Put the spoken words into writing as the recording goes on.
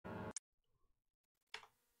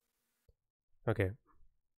Okay.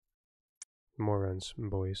 More runs,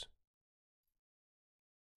 boys.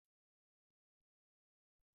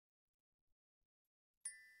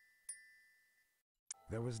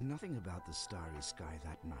 There was nothing about the starry sky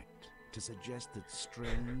that night to suggest that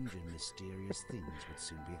strange and mysterious things would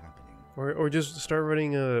soon be happening. Or just start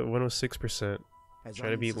running a 106%. As Try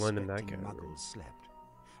to beat London that unsuspecting category. muggles slept,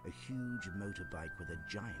 a huge motorbike with a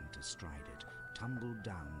giant astride it tumbled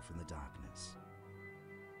down from the darkness.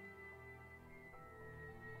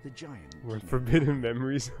 The giant With forbidden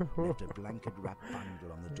memories. left a blanket-wrapped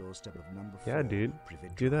bundle on the doorstep of number 4. Yeah, dude.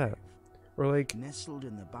 Privet Do that. Drive. Or like Nestled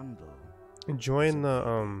in the bundle, join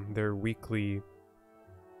the their weekly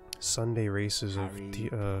Sunday races of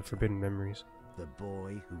Forbidden Memories. the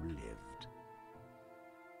boy who lived.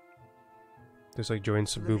 Just like join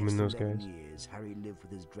For the Saboom next and those 11 guys. years, Harry lived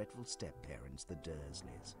with his dreadful step-parents, the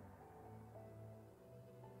Dursleys.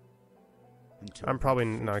 Until I'm probably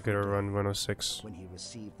that not fateful gonna run day 106. when he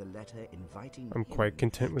received the letter inviting I'm him quite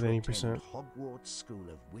content with to any attend percent. Hogwarts School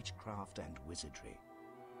of Witchcraft and Wizardry.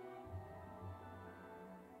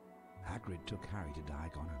 Hagrid took Harry to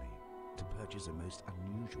Diagon Alley to purchase a most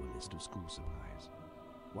unusual list of school supplies.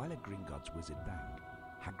 While at Gringotts Wizard Bank,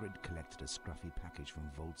 Hagrid collected a scruffy package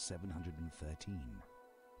from Vault 713,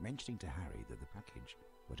 mentioning to Harry that the package,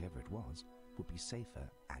 whatever it was, would be safer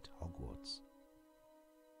at Hogwarts.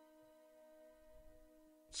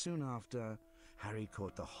 Soon after, Harry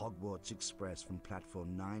caught the Hogwarts Express from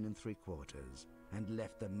platform 9 3/4 and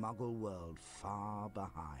left the Muggle world far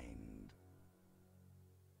behind.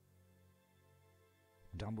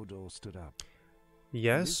 Dumbledore stood up.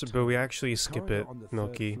 Yes, but we actually skip it,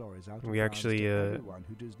 Milky. We actually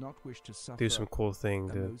do some cool thing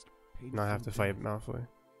to not have to fight Malfoy.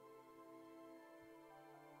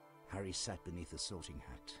 Harry sat beneath a sorting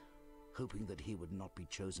hat, hoping that he would not be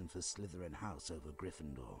chosen for Slytherin House over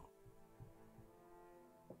Gryffindor.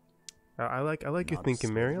 I like your Not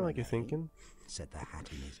thinking, Mary. I Slytherin, like your eh? thinking. Said the hat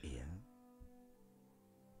in his ear.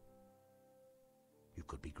 You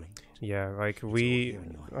could be great. Yeah, like It's all we here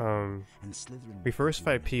in your hand, and Slytherin we first will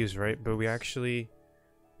fight be Peeves, right? But we actually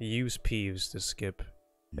use Peeves to skip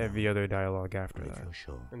No, every other dialogue after but if that you're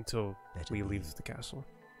sure, until better we be. leave the castle.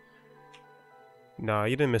 Nah,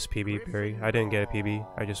 you didn't miss PB, Barry. I didn't get a PB.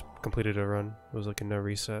 I just completed a run. It was like a no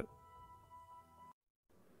reset.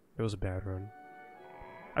 It was a bad run.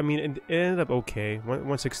 I mean, it ended up okay.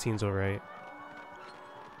 116's alright.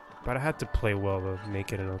 But I had to play well to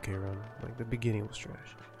make it an okay run. Like, the beginning was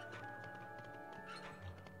trash.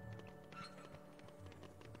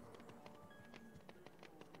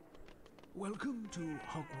 Welcome to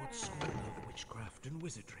Hogwarts School of Witchcraft and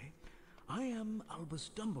Wizardry. I am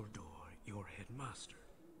Albus Dumbledore, your headmaster.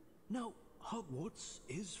 Now, Hogwarts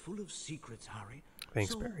is full of secrets, Harry.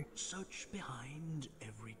 Thanks, so Barry. search behind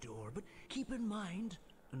every door, but keep in mind,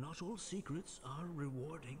 not all secrets are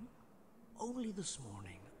rewarding. Only this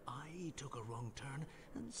morning, I took a wrong turn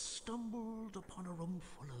and stumbled upon a room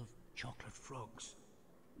full of chocolate frogs.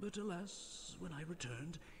 But alas, when I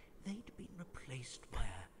returned, they'd been replaced by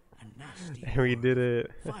a nasty We did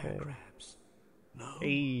it. fire crabs. Now,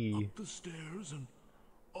 Hey. up the stairs and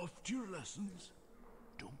off to your lessons.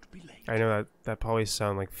 Don't be late. I know that probably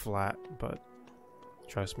sound like flat, but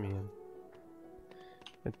trust me,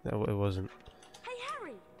 it wasn't. Hey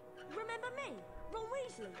Harry, remember me? Ron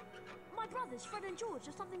Weasley. My brothers Fred and George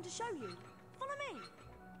have something to show you. Follow me.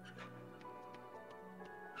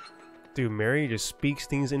 Dude, Mary just speaks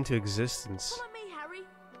things into existence. Follow me, Harry.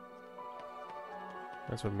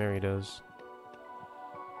 That's what Mary does.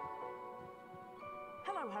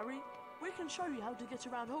 Hello, Harry. We can show you how to get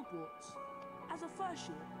around Hogwarts. As a first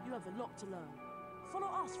year, you have a lot to learn. Follow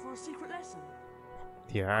us for a secret lesson.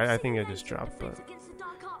 Yeah, I think it just dropped, but Against the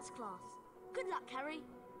dark arts class. Good luck, Harry.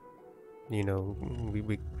 you know, we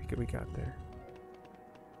got there.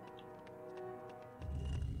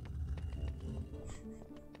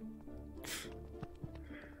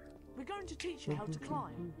 We're going to teach you how to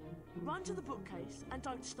climb. Run to the bookcase and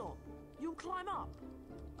don't stop. You'll climb up.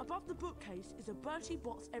 Above the bookcase is a Bertie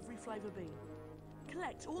Bott's Every Flavour bean.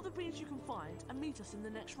 Collect all the beans you can find and meet us in the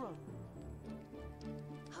next room.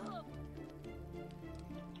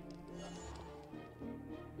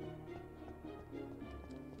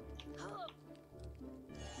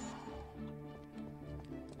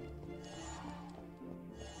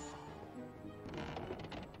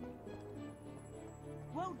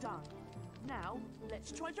 Well done. Now,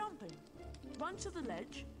 let's try jumping. Run to the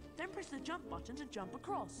ledge, then press the jump button to jump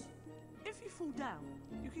across. If you fall down,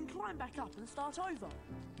 you can climb back up and start over.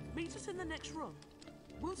 Meet us in the next room.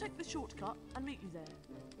 We'll take the shortcut and meet you there.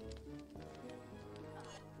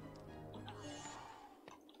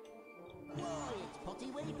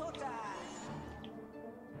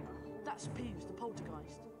 That's Peeves, the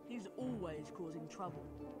poltergeist. He's always causing trouble.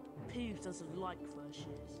 Peeves doesn't like first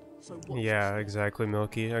years, so watch Yeah, yourself. exactly,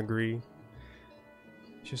 Milky. I agree.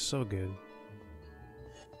 She's so good.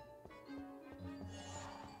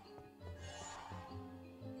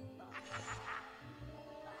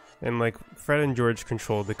 And like Fred and George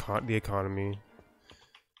controlled the economy,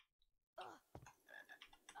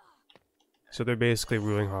 so they're basically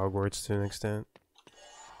ruling Hogwarts to an extent.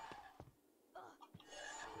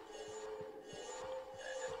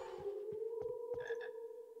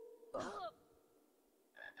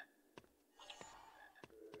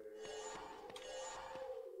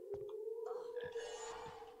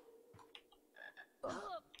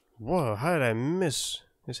 Whoa! How did I miss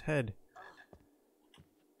his head?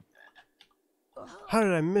 How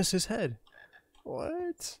did I miss his head?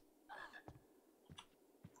 What?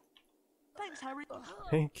 Thanks, Harry.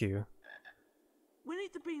 Thank you. We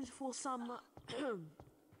need the beans for some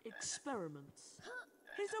experiments.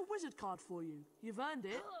 Here's a wizard card for you. You've earned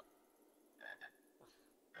it.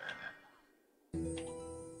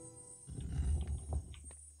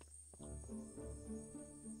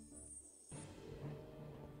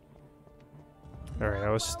 Alright, I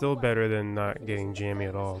was still better than not getting jammy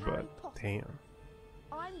at all, but damn.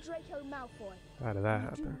 I'm Draco Malfoy. How did that You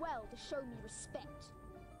do happen? well to show me respect.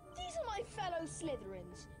 These are my fellow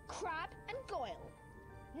Slytherins, Crabbe and Goyle.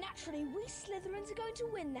 Naturally, we Slytherins are going to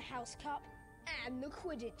win the House Cup and the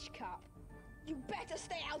Quidditch Cup. You better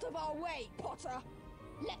stay out of our way, Potter.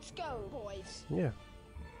 Let's go, boys. Yeah.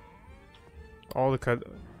 All the cut.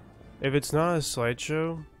 If it's not a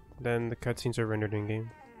slideshow, then the cutscenes are rendered in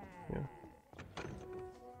game. Yeah.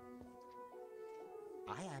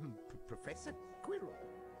 I am Professor Quirrell.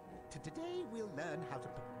 Today we'll learn how to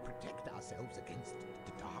protect ourselves against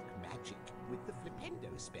the dark magic with the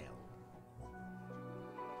Flipendo spell.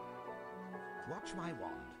 Watch my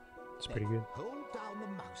wand. It's Then pretty good. Hold down the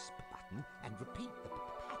mouse button and repeat the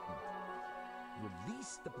pattern.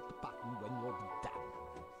 Release the button when you're done.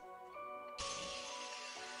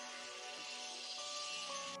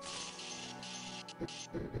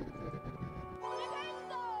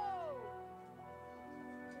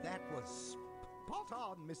 That was spot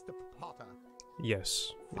on, Mr. Potter.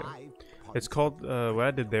 Yes. Yeah. 5 It's points. called, what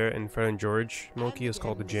I did there in Fred and George Milky is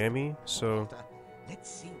called the jammy. So Potter, let's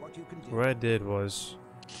see what you can do. what I did was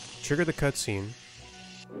trigger the cutscene,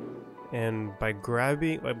 and by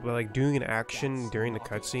grabbing, by doing an action during the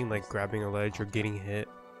cutscene, like grabbing a ledge or getting hit,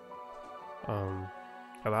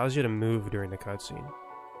 allows you to move during the cutscene.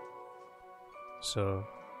 So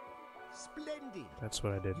Splendid. that's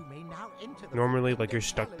what I did. You may now enter the Normally, like Flipendo you're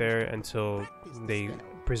stuck challenge there to until practice the they spell.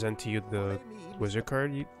 present to you the Follow me, wizard Mr.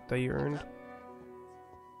 card that you earned. Potter.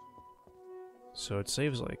 So it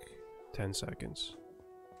saves like 10 seconds.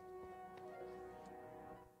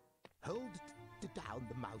 Hold down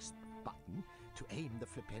the mouse button to aim the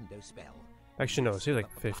Flipendo spell. Actually, no, it saves like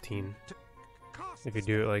Press the button 15 to cast if the you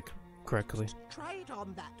do it spell. like correctly. Try it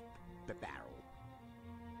on that barrel.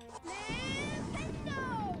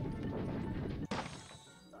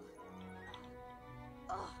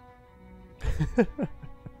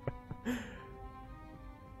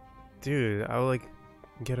 Dude, I would like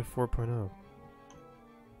get a 4.0.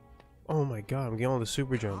 Oh my god, I'm getting all the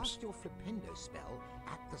super jumps. Cast your Flipendo spell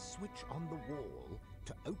at the switch on the wall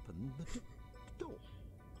to open the door.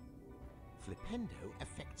 Flipendo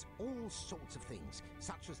affects all sorts of things,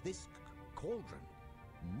 such as this cauldron.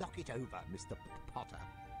 Knock it over, Mr. Potter.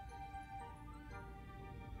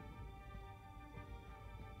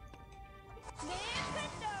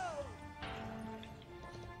 Nintendo!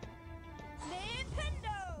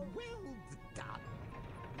 Nintendo! Well done.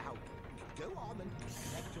 Now, go on and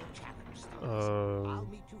collect your challenge stars. I'll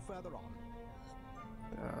meet you further on.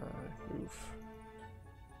 Oof.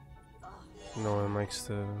 No one likes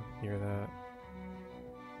to hear that.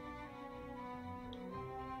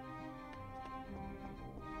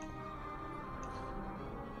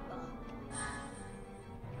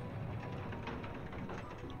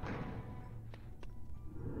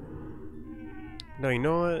 No, you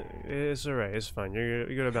know what? It's alright, it's fine. You're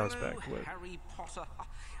gonna bounce Hello, back. Look, Harry Potter.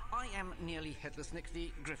 I am nearly Headless Nick,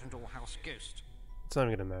 the Gryffindor house ghost. it's not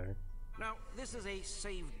even gonna matter. Now, this is a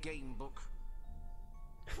save game book.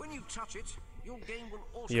 When you touch it, your game will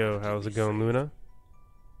automatically Yo, how's it going, save. Luna?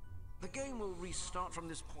 The game will restart from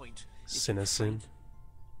this point. if you Citizen. faint.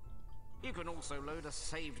 You can also load a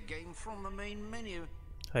saved game from the main menu.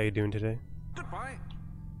 How you doing today? Goodbye.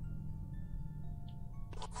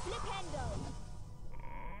 Flipendo!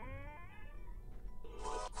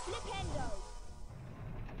 Flipendo!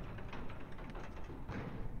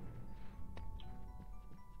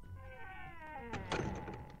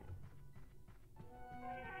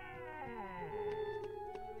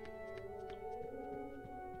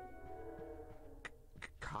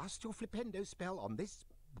 cast your flipendo spell on this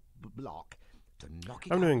block to knock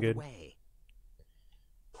it I'm out doing of the good. way.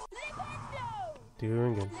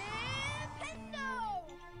 Doing good. Flipendo!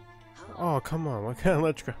 Oh, come on. What kind of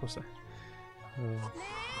ledge grab was that?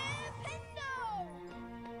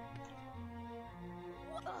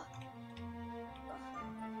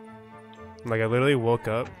 Like, I literally woke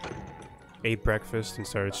up, ate breakfast, and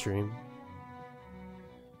started stream.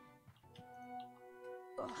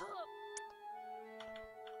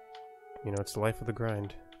 You know, it's the life of the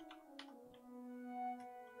grind.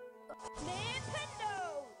 Flipendo!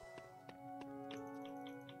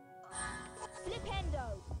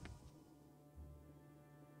 Flipendo!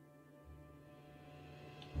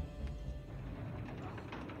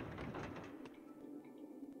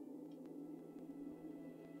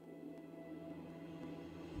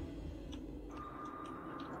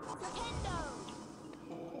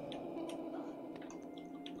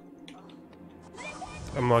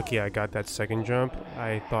 I'm lucky I got that second jump.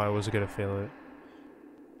 I thought I was gonna fail it.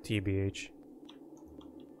 TBH.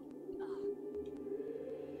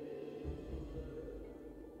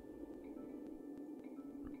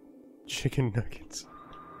 Chicken nuggets.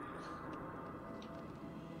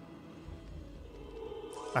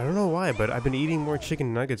 I don't know why, but I've been eating more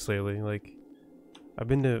chicken nuggets lately. Like, I've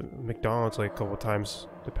been to McDonald's like a couple times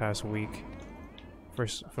the past week for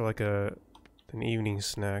like an evening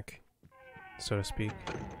snack, so to speak.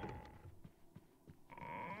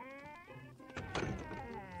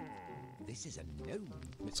 This is a gnome.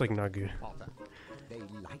 It's like not good. Potter. They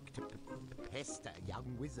like to pester young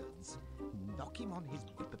wizards. Knock him on his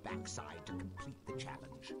backside to complete the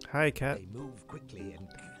challenge. Hi, cat. They move quickly and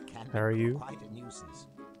can How are be you? quite a nuisance.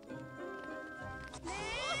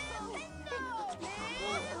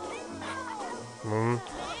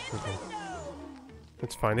 Okay.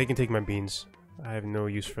 It's fine. They can take my beans. I have no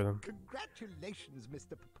use for them. Congratulations,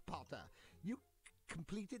 Mr. Potter. You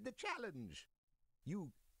completed the challenge. You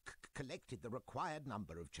collected the required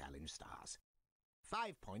number of challenge stars.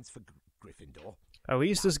 5 points for Gryffindor. At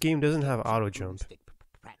least this game doesn't have auto jump.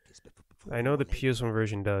 I know the PS1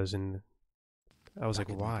 version does, and I was like,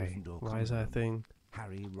 why? Why is that a thing?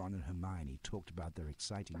 Harry, Ron, and Hermione talked about their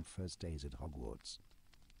exciting first days at Hogwarts.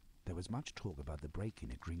 There was much talk about the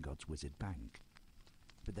break-in at Gringotts Wizard Bank.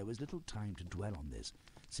 But there was little time to dwell on this,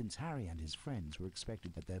 since Harry and his friends were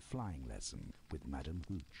expected at their flying lesson with Madame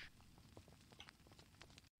Hooch.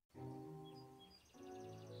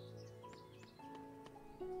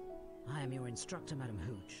 I am your instructor, Madame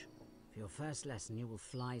Hooch. For your first lesson, you will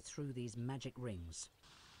fly through these magic rings.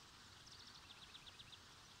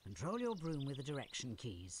 Control your broom with the direction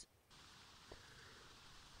keys.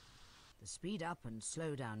 The speed up and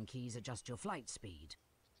slow down keys adjust your flight speed.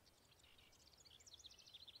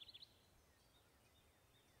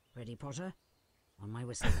 Ready, Potter? On my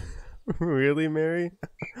whistle then. Really, Mary?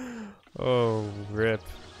 Oh, rip.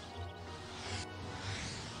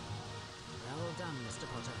 Well done, Mr.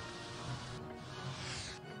 Potter.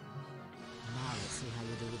 Now let's see how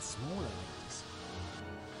you do with smaller rings.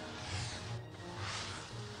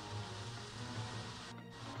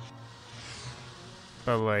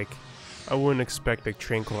 But like, I wouldn't expect a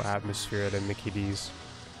tranquil atmosphere at a Mickey D's.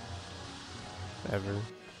 Ever.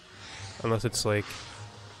 Unless it's like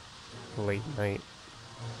late night.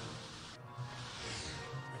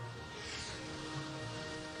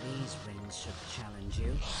 These rings should challenge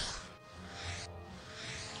you.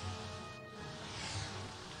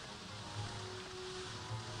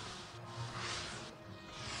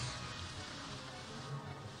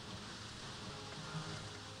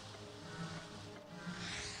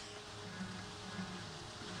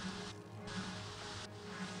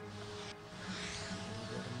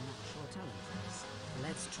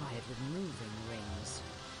 Let's try it with moving rings.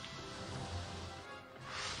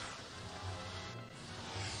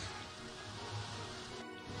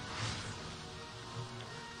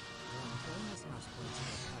 Bonus house points for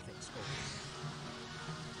a perfect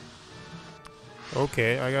score.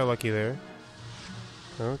 Okay, I got lucky there.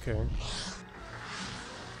 Okay.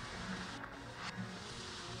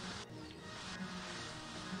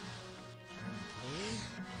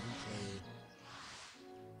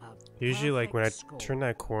 Usually, like, when I turn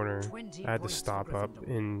that corner, I had to stop up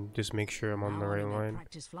and just make sure I'm on the right line.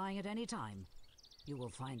 Practice flying at any time. You will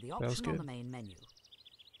find the That was option on good. the main menu.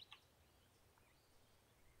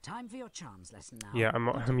 Time for your charms lesson now. Yeah,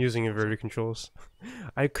 I'm using inverted controls.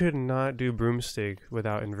 I could not do broomstick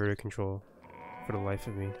without inverted control for the life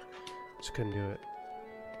of me. Just couldn't do it.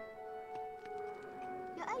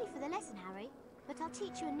 You're early for the lesson, Harry, but I'll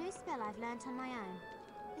teach you a new spell I've learnt on my own.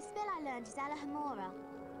 The spell I learned is Alahomora.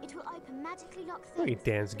 It will open magically locked Every things.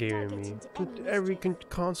 dance but game don't in get me. into any Every mischief.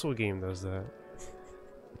 console game does that.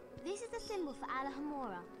 This is the symbol for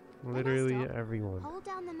Alhamora. Literally When I stop, everyone. hold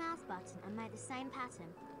down the mouse button and make the same pattern.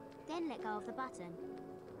 Then let go of the button.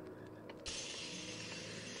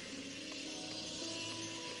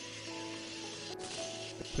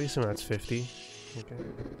 Please tell me that's 50. Okay.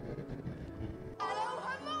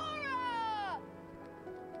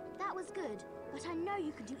 That was good, but I know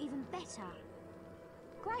you could do even better.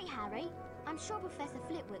 Great, Harry. I'm sure Professor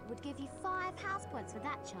Flitwick would give you 5 house points for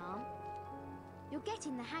that charm. You're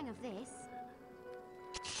getting the hang of this.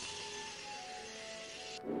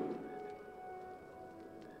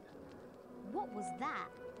 What was that?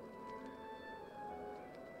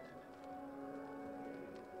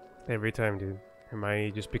 Every time, dude.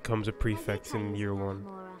 Hermione just becomes a prefect Have you in tried year using 1.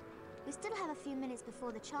 Alhamora? We still have a few minutes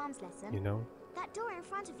before the charms lesson. You know? That door in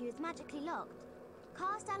front of you is magically locked.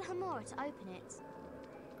 Cast Alhamora to open it.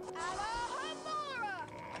 Alhamora!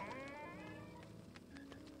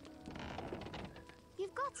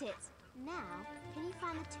 You've got it. Now, can you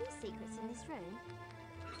find the 2 secrets in this room?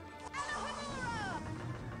 Alhamora!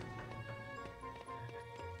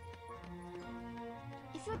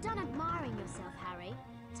 If you're done admiring yourself, Harry,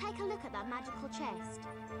 take a look at that magical chest.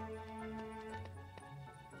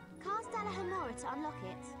 Cast Alhamora to unlock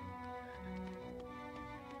it.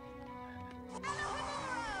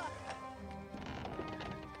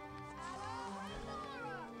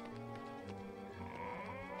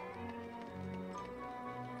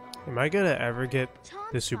 Am I gonna ever get Charm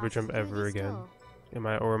this super passes jump through ever this again? door.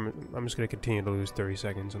 I'm just gonna continue to lose 30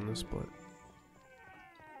 seconds on this split.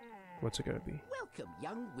 What's it gonna be? Welcome,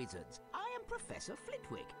 young wizards. I am Professor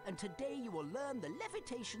Flitwick, and today you will learn the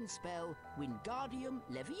levitation spell Wingardium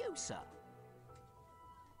Leviosa.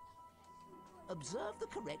 Observe the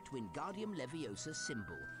correct Wingardium Leviosa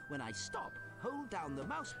symbol. When I stop, hold down the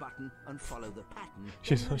mouse button and follow the pattern.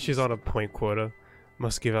 She's on a point quota.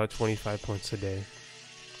 Must give out 25 points a day.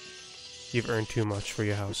 You've earned too much for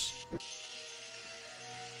your house.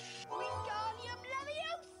 Wingardium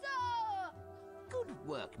Leviosa! Good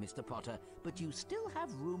work, Mr. Potter, but you still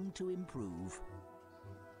have room to improve.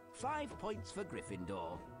 5 points for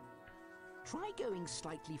Gryffindor. Try going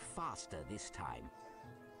slightly faster this time.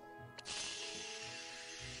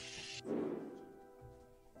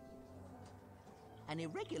 An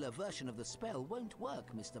irregular version of the spell won't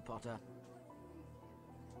work, Mr. Potter.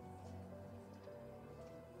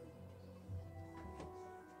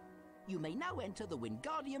 You may now enter the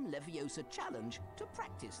Wingardium Leviosa challenge to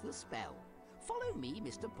practice the spell. Follow me,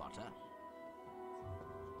 Mr. Potter.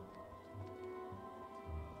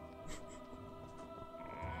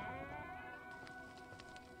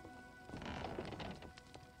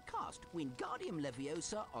 Cast Wingardium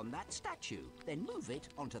Leviosa on that statue, then move it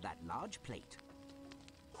onto that large plate.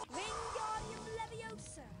 Wingardium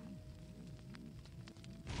Leviosa!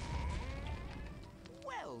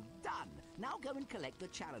 Well done! Now go and collect the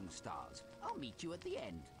challenge stars. I'll meet you at the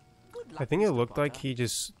end. Good luck, I think it Mr. looked like Potter. he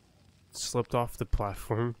just slipped off the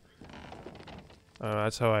platform.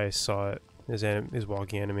 That's how I saw it. His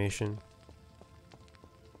walking animation.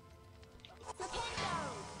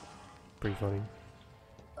 Pretty funny.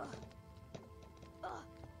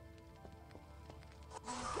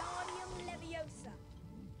 Wingardium Leviosa!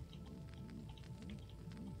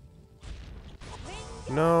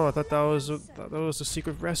 No, I thought that was a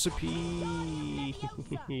secret recipe.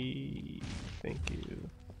 Thank you.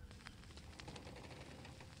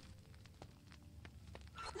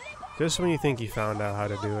 Just when you think you found out how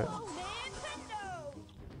to do it.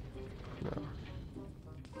 No.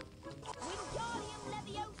 Wingardium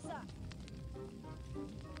Leviosa!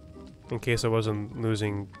 In case I wasn't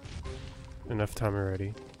losing enough time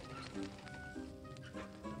already.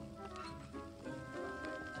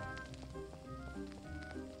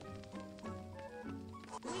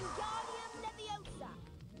 Wingardium Leviosa!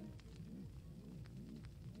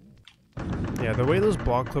 Yeah, the way those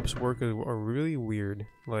block clips work are really weird.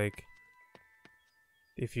 Like,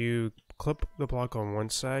 if you clip the block on one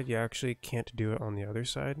side, you actually can't do it on the other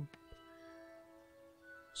side.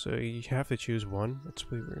 So you have to choose one. That's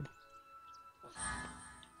really weird.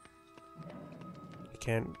 You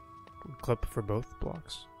can't clip for both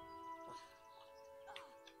blocks.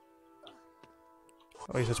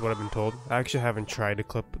 At least that's what I've been told. I actually haven't tried to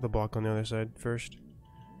clip the block on the other side first.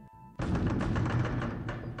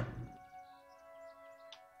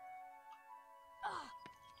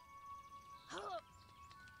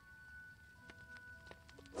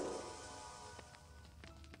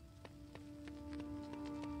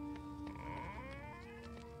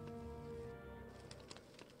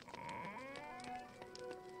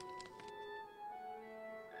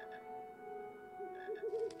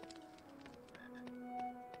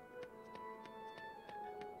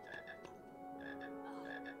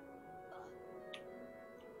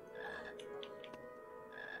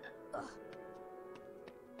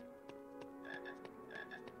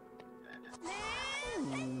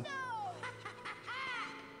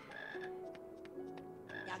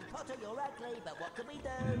 Young Potter, you're ugly, but what can we do?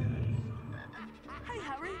 Hey,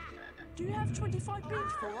 Harry, do you have 25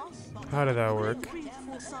 beans for us? How did that work? Beans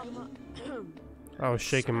for some... I was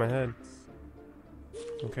shaking my head.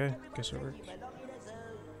 Okay, guess it worked.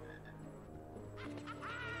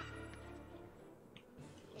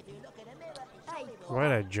 Hey,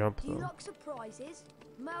 Why'd I jump do you though? like surprises?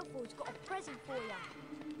 Malfoy's got a present for you.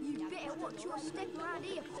 You better watch your step around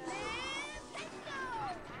here.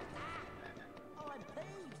 Oh, I'm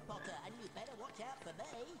pleased, Potter, and you better watch out for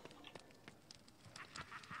me.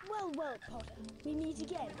 Well, well, Potter, we meet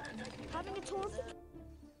again. Having a tour of the...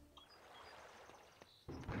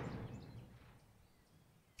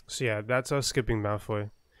 So yeah, that's us skipping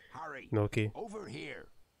Malfoy. Harry, Milky. over here.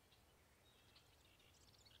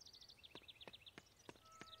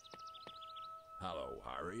 Hello,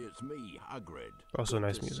 Harry. It's me, Hagrid. Also Good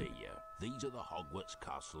nice to music. see ya. These are the Hogwarts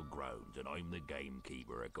Castle grounds, and I'm the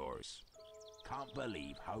gamekeeper, of course. Can't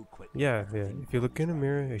believe how quickly. Yeah. everything If you look in a comes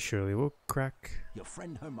mirror, round. it surely will crack. Your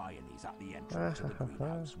friend Hermione's at the entrance of the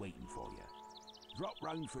greenhouse waiting for you. Drop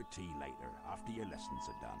round for tea later, after your lessons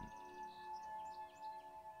are done.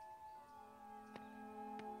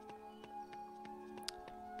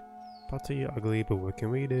 Potter, you ugly, but what can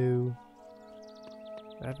we do?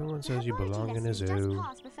 Everyone says you belong in a Just zoo.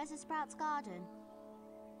 past Professor Sprout's garden.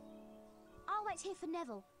 I'll wait here for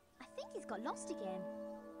Neville. I think he's got lost again.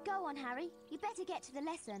 Go on, Harry. You better get to the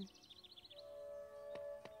lesson.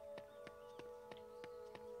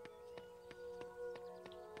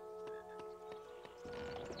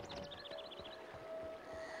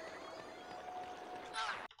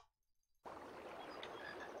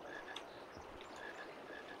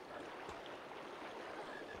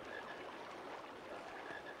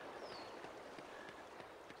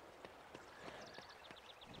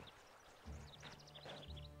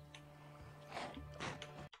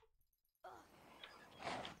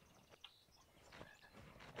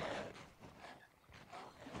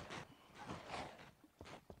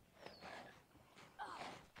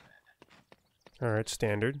 Alright,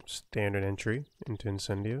 standard entry into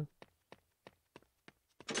Incendio.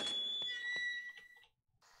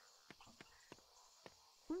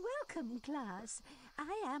 Welcome, class.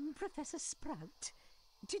 I am Professor Sprout.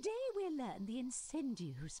 Today we'll learn the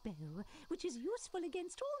Incendio spell, which is useful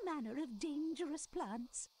against all manner of dangerous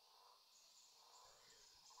plants.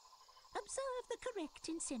 Observe the correct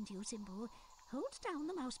Incendio symbol. Hold down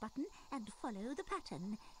the mouse button and follow the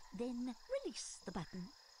pattern. Then release the button.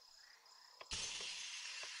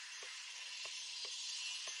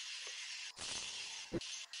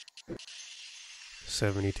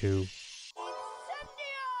 $72.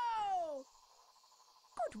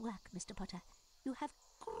 Good work, Mr. Potter. You have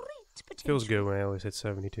great potential. Feels good when I always hit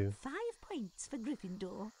 72. 5 points for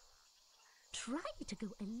Gryffindor. Try to go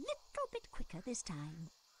a little bit quicker this time.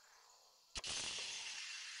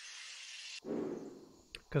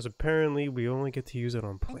 Because apparently we only get to use it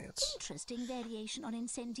on plants. An interesting variation on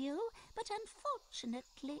Incendio, but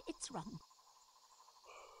unfortunately it's wrong.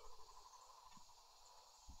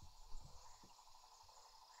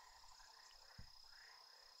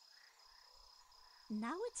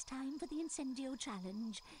 Now it's time for the Incendio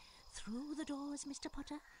challenge. Through the doors, Mr.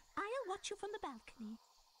 Potter. I'll watch you from the balcony.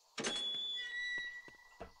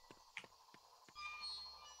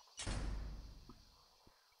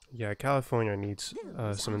 Yeah, California needs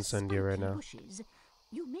Those some are Incendio right spunky now. bushes.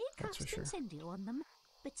 You may That's cast for sure. Incendio on them,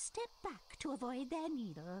 but step back to avoid their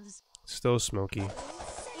needles. Still smoky.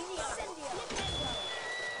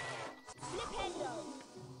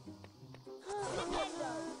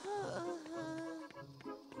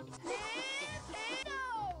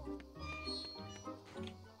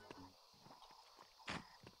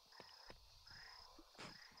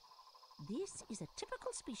 This is a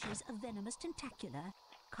typical species of venomous tentacula.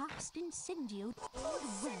 Cast Incendio. Well,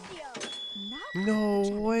 now No the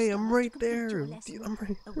challenge way, I'm starts right to complete there. your lesson. I'm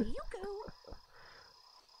right. Away you go.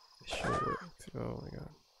 It sure worked. Oh my god.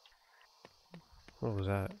 What was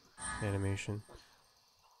that? Animation.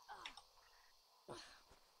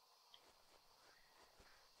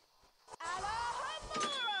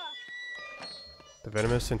 The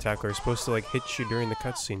venomous tentacular is supposed to like hit you during the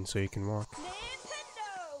cutscene so you can walk.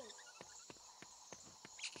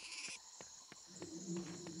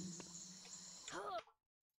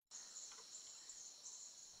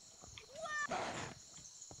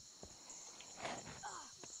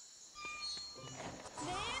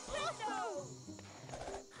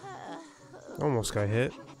 Almost got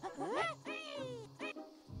hit.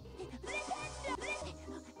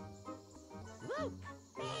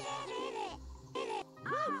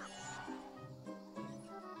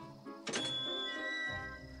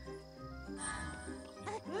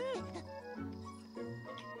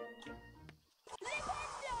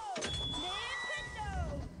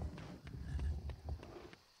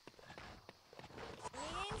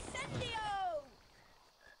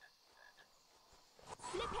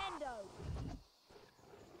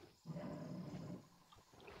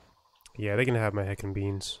 Yeah, they can have my heckin'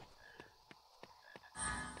 beans.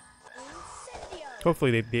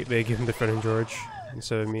 Hopefully they give him the Fred and George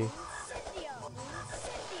instead of me.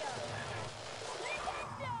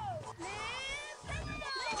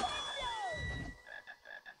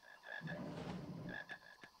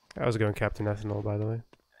 I was going Captain Ethanol, by the way.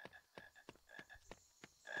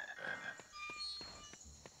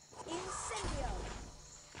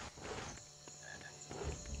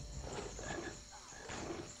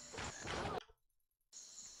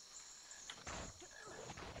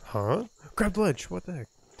 Huh? Grab ledge! What the heck?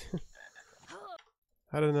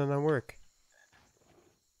 How did that not work?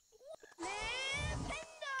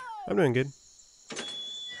 I'm doing good.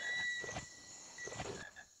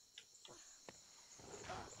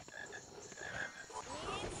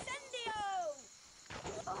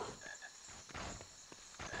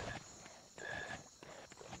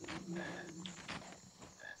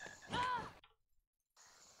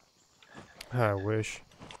 I wish.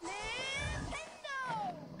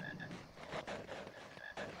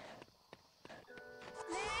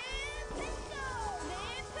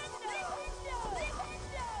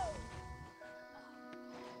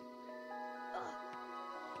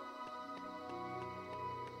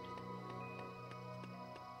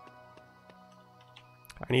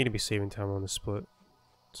 I need to be saving time on the split.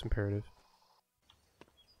 It's imperative.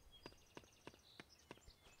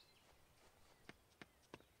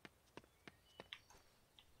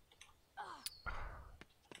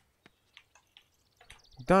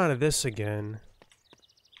 Not this again.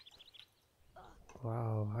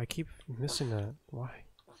 Wow, I keep missing that. Why?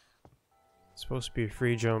 It's supposed to be a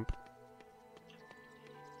free jump.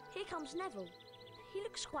 Here comes Neville. He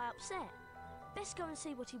looks quite upset. Best go and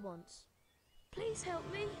see what he wants. Please help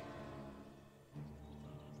me.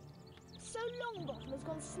 So Longbottom has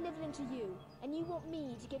gone snivelling to you, and you want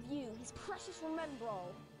me to give you his precious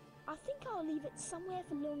Remembrall. I think I'll leave it somewhere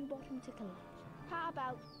for Longbottom to collect. How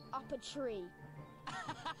about up a tree?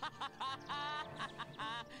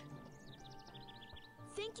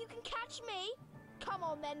 Think you can catch me? Come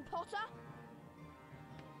on then, Potter.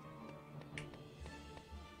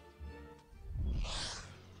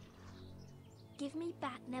 Give me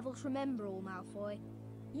back Neville's Remembrall, Malfoy.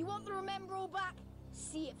 You want the Remembrall back?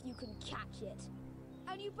 See if you can catch it.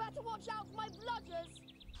 And you better watch out for my bludgers!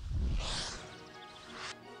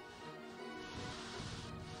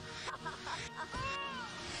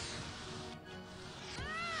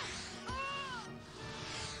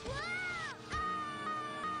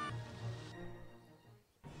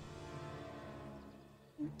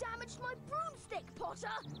 You damaged my broomstick, Potter!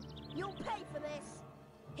 You'll pay for this!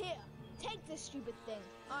 Here, take this stupid thing.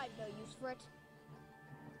 I've no use for it.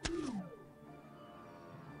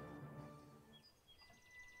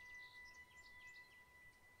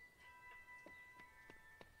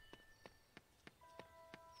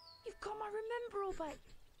 You've got my Remembrall back.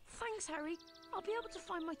 Thanks, Harry. I'll be able to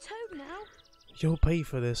find my toad now. You'll pay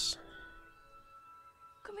for this.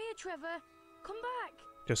 Come here, Trevor. Come back.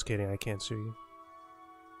 Just kidding, I can't sue you.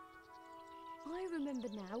 I remember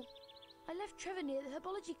now. I left Trevor near the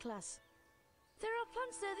herbology class. There are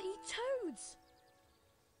plants there that eat toads.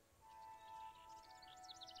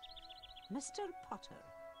 Mr. Potter,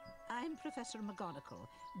 I'm Professor McGonagall,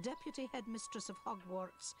 Deputy Headmistress of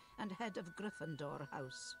Hogwarts and Head of Gryffindor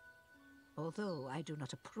House. Although I do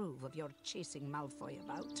not approve of your chasing Malfoy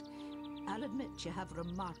about, I'll admit you have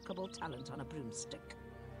remarkable talent on a broomstick.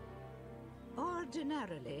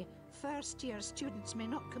 Ordinarily, first-year students may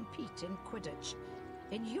not compete in Quidditch.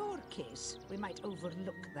 In your case, we might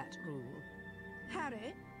overlook that rule.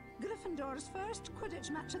 Harry, Gryffindor's first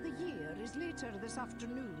Quidditch match of the year is later this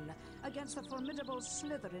afternoon against the formidable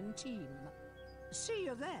Slytherin team. See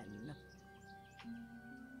you then.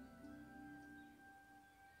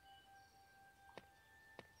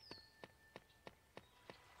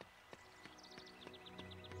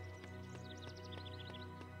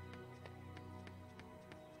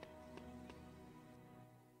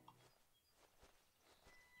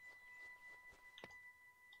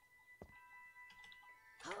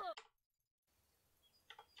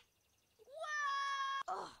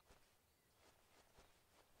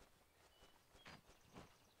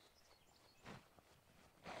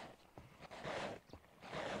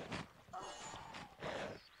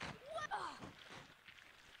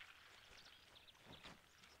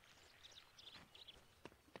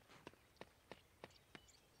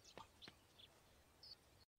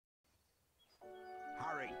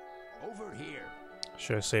 Harry, over here.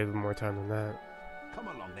 Should have saved more time than that. Come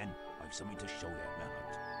along then. I've something to show you,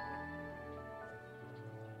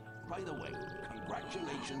 Melot. By the way,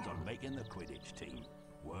 congratulations on making the Quidditch team.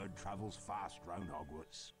 Word travels fast round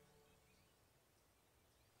Hogwarts.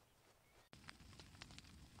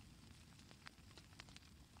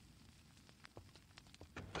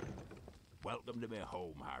 Welcome to my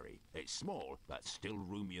home, Harry. It's small, but still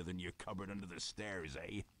roomier than your cupboard under the stairs,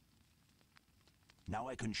 eh? Now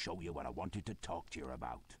I can show you what I wanted to talk to you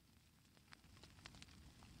about.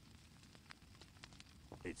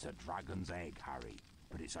 It's a dragon's egg, Harry,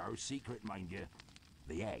 but it's our secret, mind you.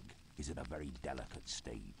 The egg is at a very delicate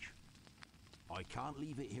stage. I can't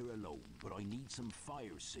leave it here alone, but I need some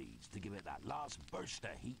fire seeds to give it that last burst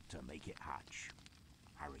of heat to make it hatch.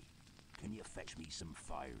 Harry, can you fetch me some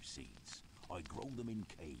fire seeds? I grow them in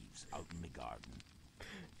caves out in the garden.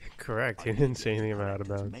 Correct, he didn't say anything about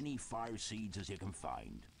As many fire seeds as you can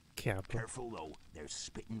find. Careful though, they're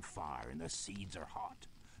spitting fire and the seeds are hot.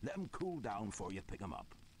 Let them cool down before you pick them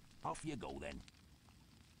up. Off you go then.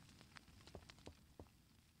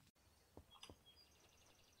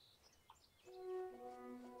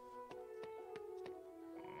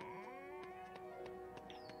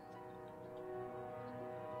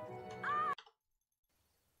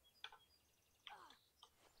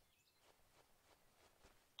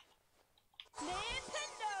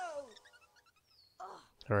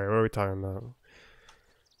 Alright, what are we talking about?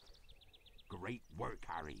 Great work,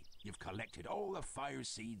 Harry. You've collected all the fire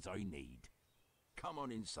seeds I need. Come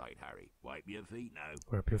on inside, Harry. Wipe your feet now.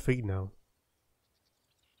 Wipe your feet now.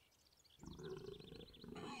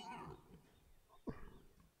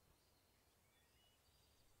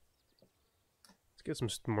 Let's get some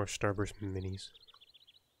more Starburst minis.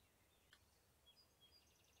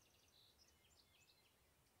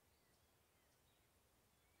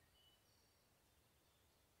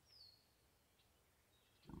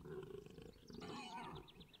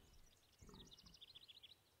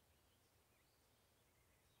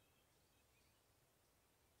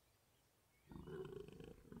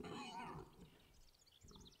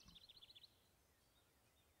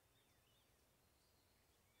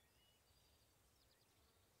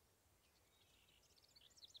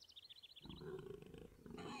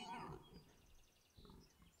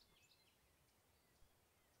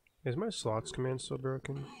 Is my slots command still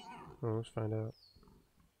broken? Oh, let's find out.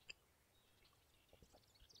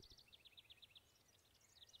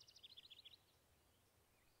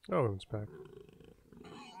 Oh, it's back.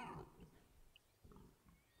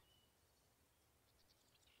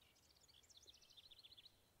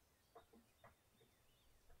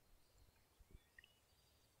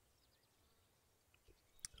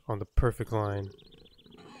 On the perfect line.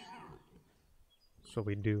 So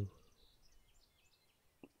we do.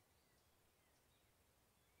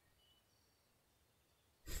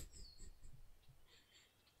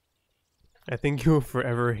 I think you'll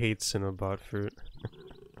forever hate Cinnabot fruit.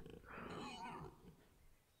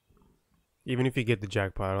 Even if you get the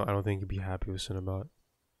jackpot, I don't think you'd be happy with Cinnabot.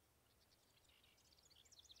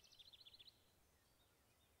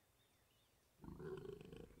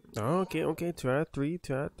 Oh, okay, 2 out of 3,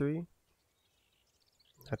 2 out of 3.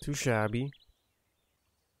 Not too shabby.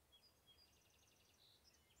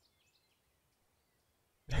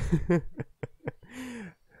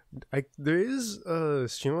 There is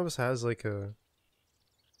Streamlabs has like a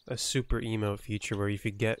super emote feature where if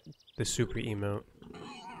you get the super emote,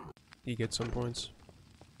 you get some points.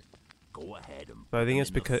 Go ahead and but I think it's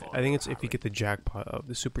because if you get the jackpot of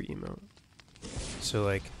the super emote. So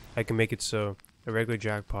like I can make it so a regular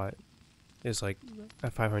jackpot is like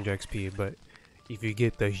a 500 XP, but if you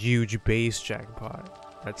get the huge base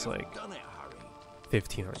jackpot, that's like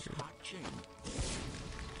 1500.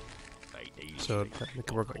 So it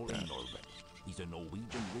can work like that. He's a Norwegian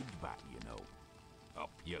ridgeback, you know.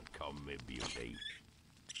 Up you come, my beauty.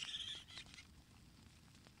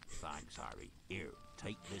 Thanks, Harry. Here,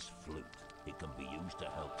 take this flute. It can be used to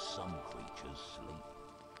help some creatures sleep.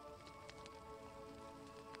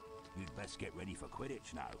 You'd best get ready for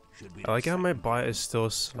Quidditch now. Should be. I like how my bot is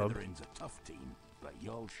still sub. Slytherin's a tough team, but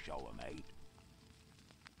you'll show 'em, eh?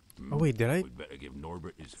 Oh wait, did I? We'd better give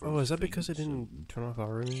Norbert his first Oh, is that because I didn't turn off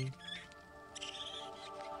auto renew?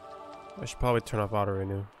 I should probably turn off auto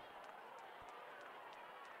renew. Welcome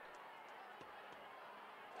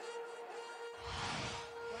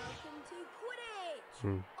to Quidditch!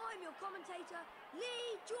 I'm your commentator,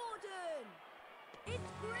 Lee Jordan!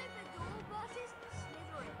 It's Gryffindor versus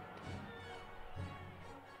Slytherin.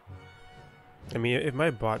 I mean, if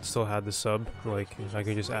my bot still had the sub, like, I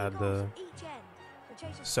could just add the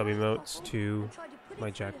sub emotes to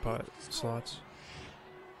my jackpot slots.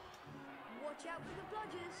 Watch out for the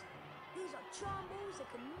bludgers. These are charm balls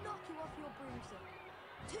that can knock you off your broomstick.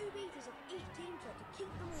 2 meters of each team try to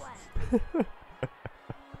keep them away. Gryffindor's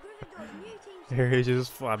new team Harry's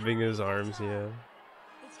just flapping his arms, yeah.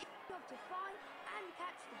 It's his job to find and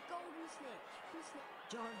catch the golden snitch.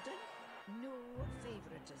 Jordan, no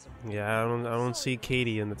favoritism. Yeah, I don't see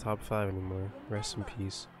Katie in the top 5 anymore. Rest in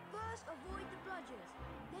peace. First, avoid the bludgers.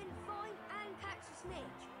 Then find and catch the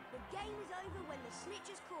snitch. The game is over when the snitch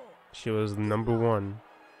is caught. She was number 1.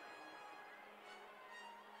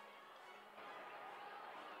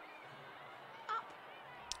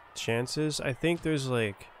 Chances? I think there's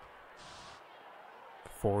like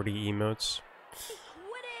 40 emotes.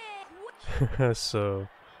 So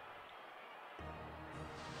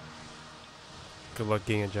good luck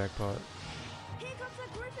getting a jackpot. Here comes the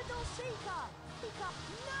Gryffindor Seeker. Seeker,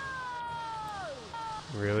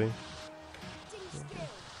 no! Really? Skill.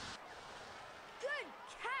 Good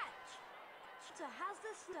catch.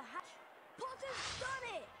 Potter's done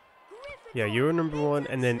it. Yeah, you were number 1,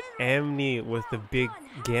 and then Amni with the big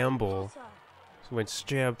gamble went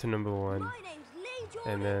straight up to number 1,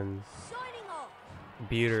 and then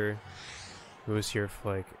Beater, who was here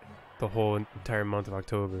for like the whole entire month of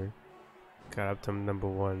October, got up to number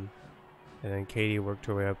 1, and then Katie worked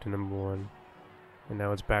her way up to number 1, and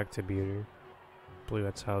now it's back to Beater. I believe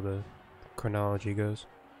that's how the chronology goes.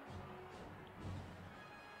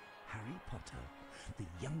 Harry Potter, the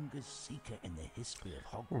youngest seeker in the history of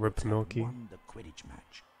Hogwarts, Rip Milky. won the Quidditch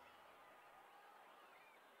match.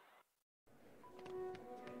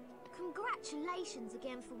 Congratulations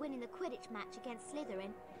again for winning the Quidditch match against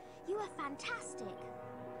Slytherin. You were fantastic.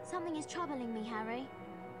 Something is troubling me, Harry.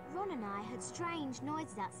 Ron and I heard strange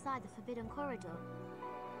noises outside the Forbidden Corridor.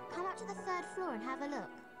 Come up to the 3rd floor and have a look.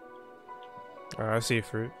 I see a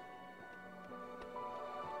fruit.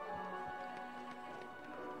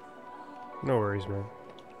 No worries, man.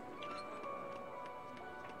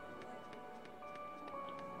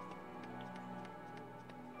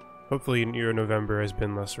 Hopefully your November has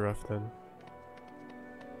been less rough then.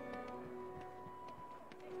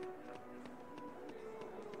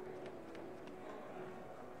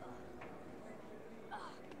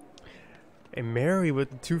 And Mary with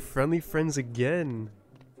the 2 friendly friends again.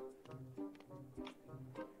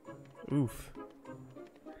 Oof.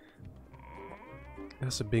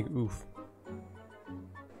 That's a big oof.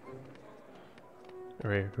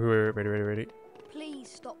 Alright, ready. Please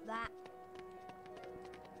stop that.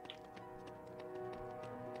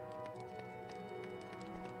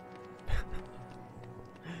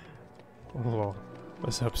 Oh,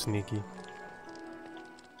 what's up, Sneaky?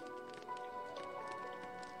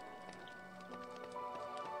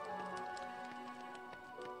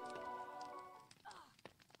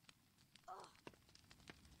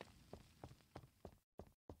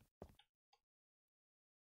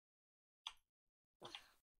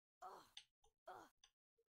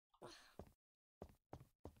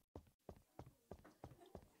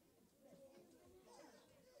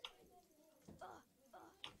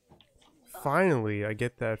 Finally, I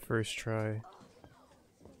get that first try.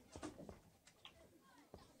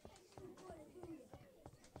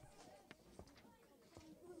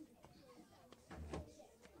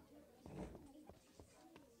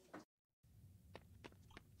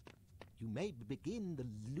 You may begin the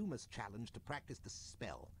Loomis challenge to practice the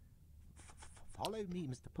spell. Follow me,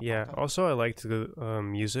 Mr. Potter. Yeah, also I liked the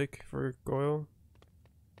music for Goyle.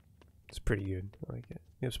 It's pretty good. I like it.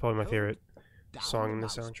 It's probably my favorite song in the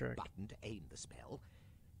soundtrack. Button to aim the spell.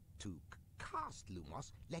 To cast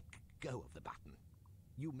Lumos, let go of the button.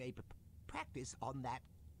 You may practice on that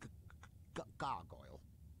gargoyle.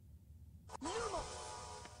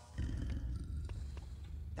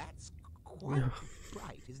 That's quite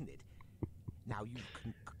bright, isn't it? Now you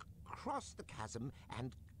can cross the chasm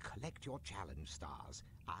and collect your challenge stars.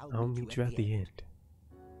 I'll meet you at the end.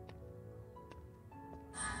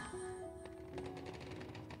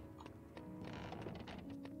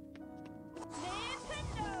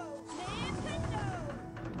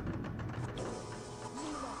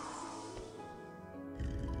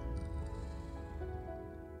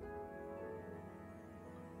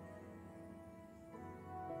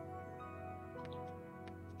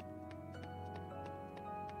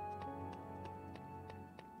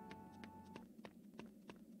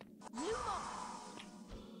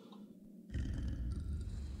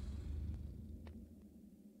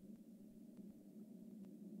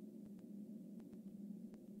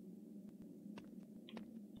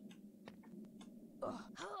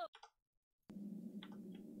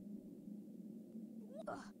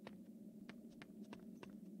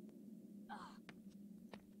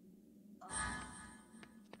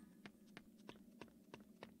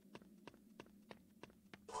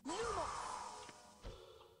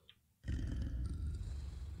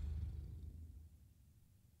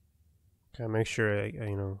 Gotta make sure I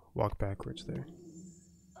you know, walk backwards there.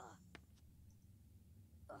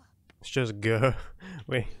 It's just go.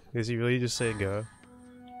 Wait, does he really just say go?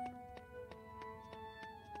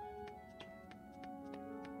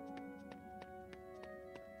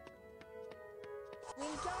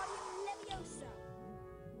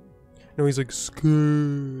 No, he's like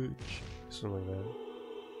Scourge. Something like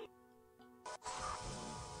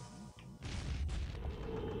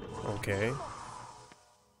that. Okay.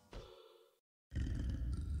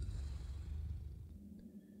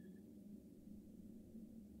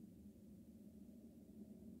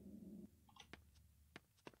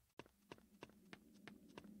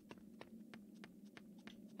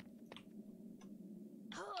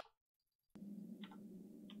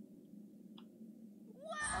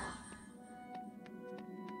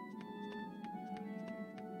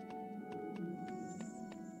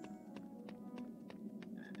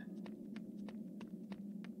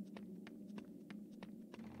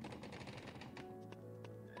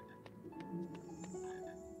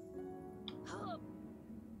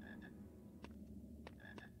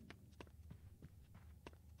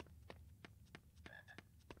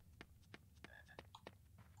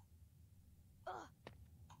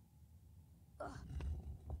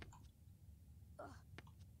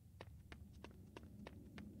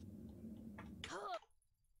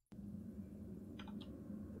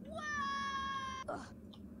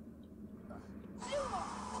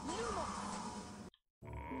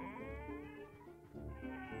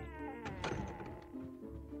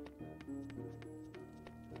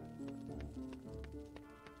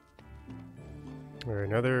 Alright,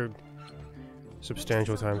 another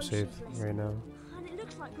substantial time save right now. And it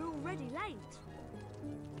looks like we're already late.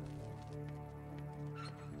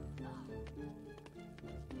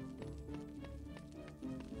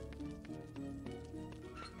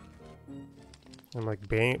 I'm like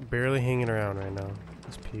barely hanging around right now.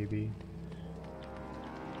 This PB.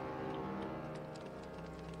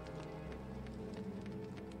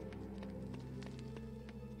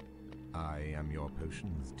 I am your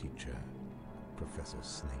potions teacher, Professor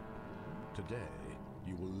Snape. Today,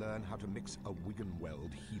 you will learn how to mix a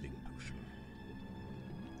Wiggenweld healing potion.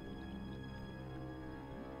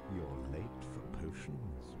 You're late for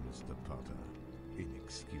potions, Mr. Potter.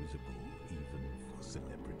 Inexcusable, even for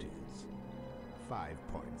celebrities. 5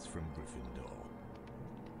 points from Gryffindor.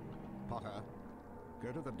 Potter,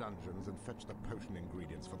 go to the dungeons and fetch the potion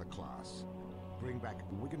ingredients for the class. Bring back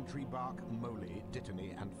Wiggentree bark, moly,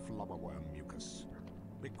 dittany, and flobberworm mucus.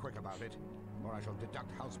 Be quick about it, or I shall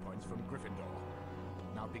deduct house points from Gryffindor.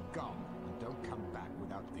 Now be gone, and don't come back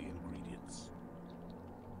without the ingredients.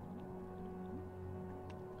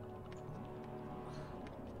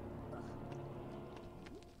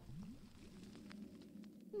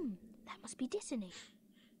 That must be Dittany.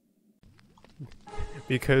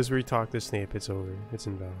 Because we talked to Snape, it's over. It's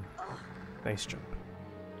invalid. Nice jump.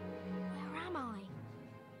 Where am I?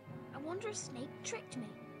 I wonder if Snape tricked me.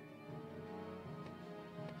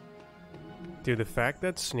 Dude, the fact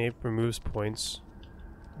that Snape removes points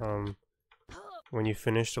when you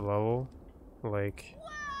finish the level, like,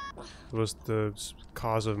 was the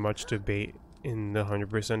cause of much debate in the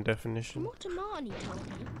 100% definition. From what Hermione told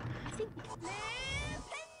me, I think...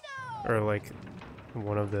 Or like,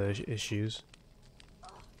 one of the issues.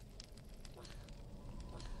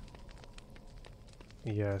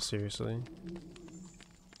 Yeah, seriously.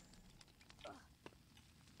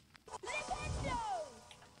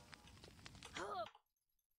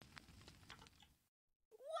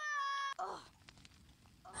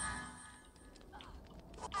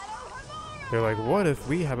 They're like, what if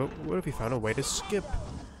we found a way to skip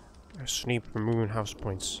Snape removing house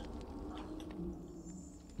points?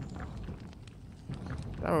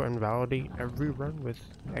 That would invalidate every run with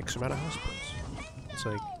X amount of house points. It's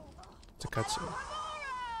like, it's a cutscene.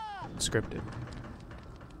 It's scripted.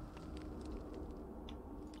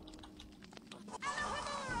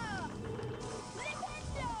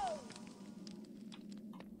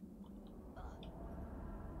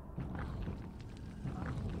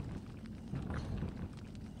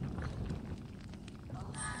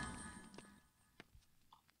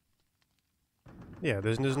 Yeah,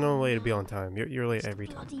 there's no way to be on time. You're late every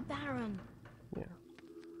time. Bloody Baron. Yeah.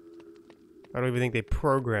 I don't even think they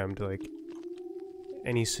programmed like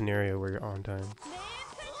any scenario where you're on time.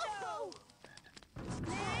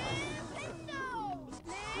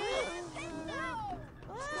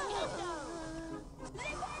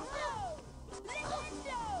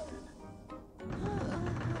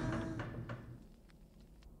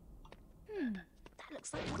 That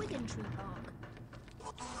looks like Wiggentree bark.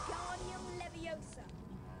 Guardium Leviosa.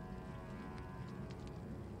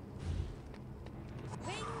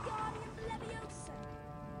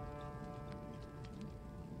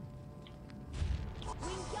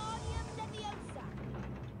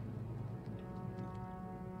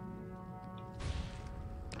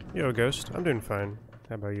 Yo, Ghost. I'm doing fine.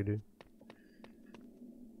 How about you, dude?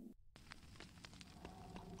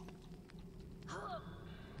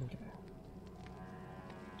 Okay.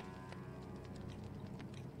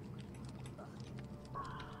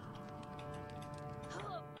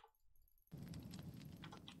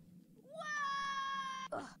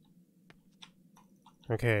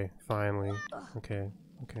 Okay, finally. Okay,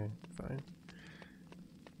 fine.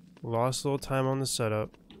 Lost a little time on the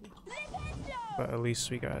setup, but at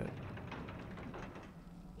least we got it.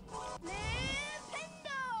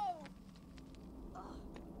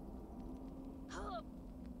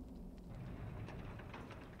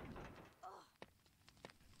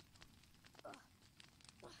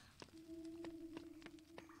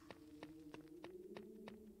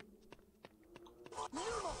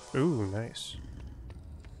 Ooh, nice.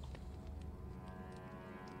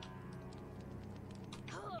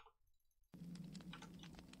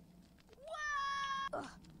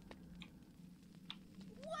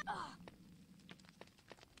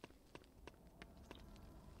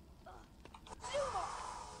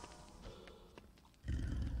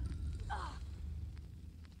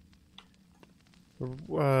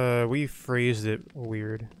 We phrased it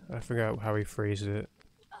weird. I forgot how we phrased it.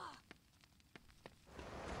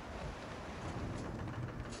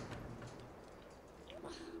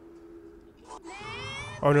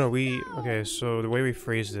 Oh no, okay, so the way we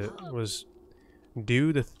phrased it was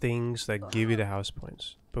do the things that give you the house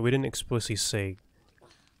points. But we didn't explicitly say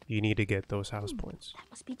you need to get those house points. That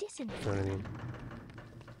must be dissonant. You know what I mean?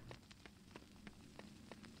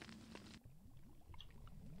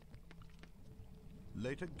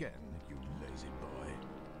 Late again, you lazy boy.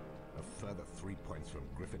 A further 3 points from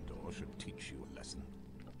Gryffindor should teach you a lesson.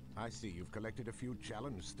 I see you've collected a few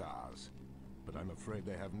challenge stars, but I'm afraid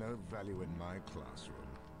they have no value in my classroom.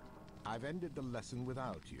 I've ended the lesson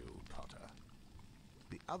without you, Potter.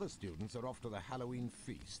 The other students are off to the Halloween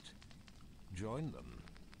feast. Join them,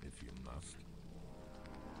 if you must.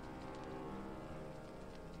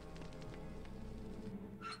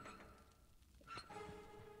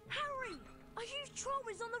 Harry! A huge troll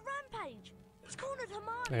is on the rampage! He's cornered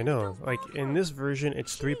Hermione! I know, like in this version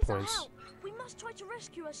it's 3 points. We must try to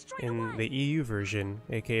rescue her straight In away. the EU version,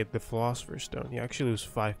 aka the Philosopher's Stone, you actually lose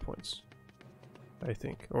 5 points. I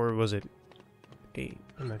think. Or was it 8?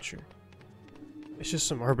 I'm not sure. It's just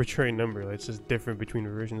some arbitrary number. It's just different between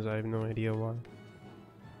versions. I have no idea why.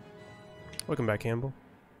 Welcome back, Campbell.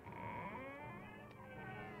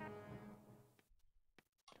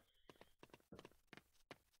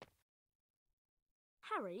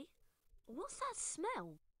 Harry, what's that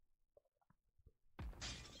smell?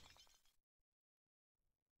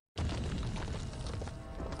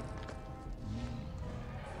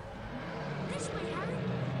 This way, Harry.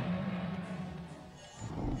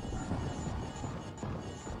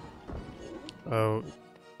 Oh,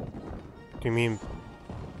 do you mean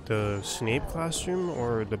the Snape classroom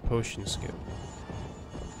or the potion skip?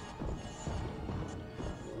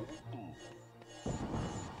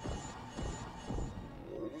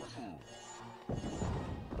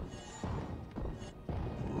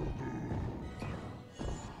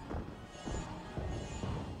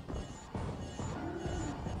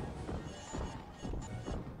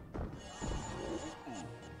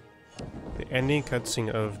 The ending cutscene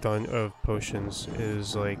of potions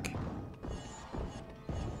is like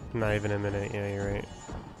not even a minute. Yeah, you're right.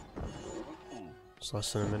 It's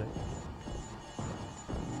less than a minute.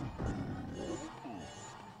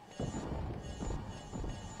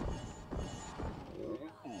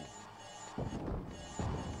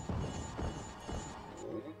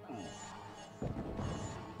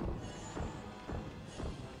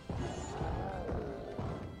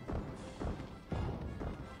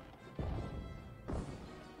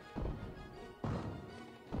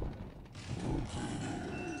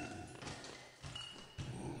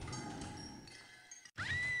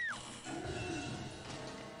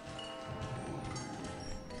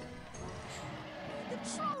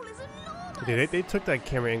 Okay, they took that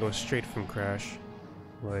camera angle straight from Crash,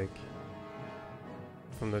 like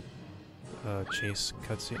from the chase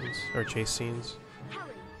cutscenes or chase scenes,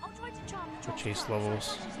 Harry, I'll try to charm the or chase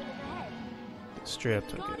levels. Straight up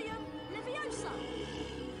took it. Guardian Leviosa.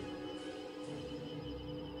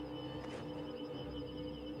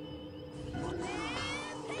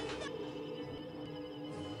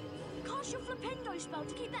 Cast your Flipendo spell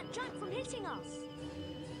to keep that jack from hitting us.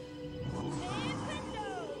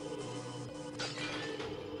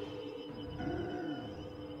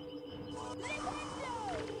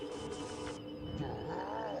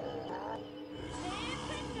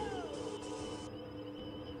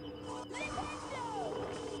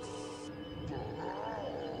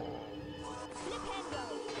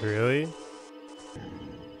 Really?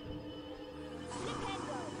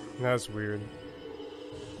 That's weird.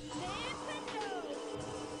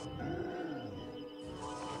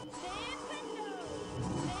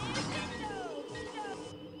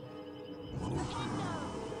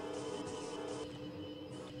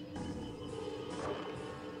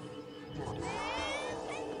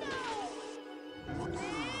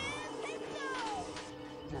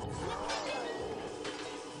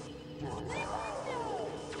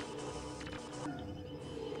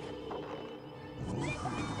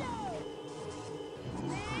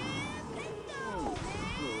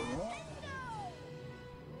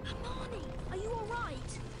 Are you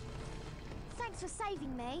alright? Thanks for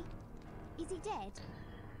saving me. Is he dead?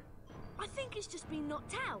 I think he's just been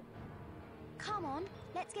knocked out. Come on,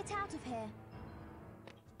 let's get out of here.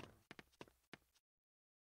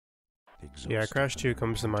 Yeah, Crash 2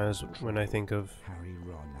 comes to mind when I think of Harry,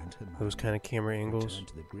 Ron, and Hermione those kind of camera angles. returned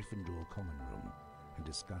to the Gryffindor common room and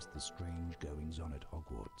discussed the strange goings-on at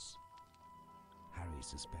Hogwarts. Harry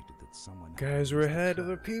suspected that someone Guys, had we're used the ahead of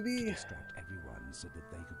the cloak to PB. distract everyone so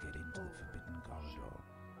that they could get into the forbidden corridor.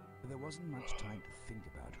 But there wasn't much time to think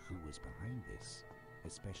about who was behind this,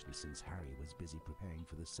 especially since Harry was busy preparing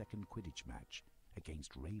for the second Quidditch match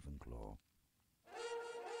against Ravenclaw.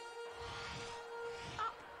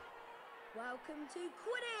 Welcome to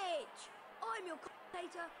Quidditch! I'm your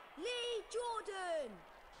commentator, Lee Jordan!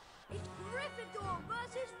 It's Gryffindor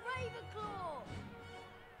versus Ravenclaw!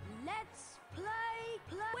 Let's play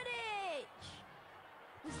Quidditch!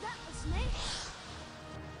 Was that the snitch?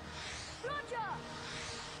 Roger!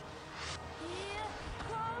 Here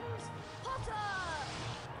comes Potter!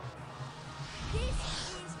 This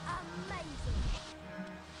is amazing!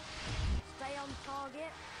 Stay on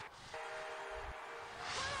target.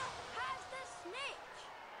 Has the snitch!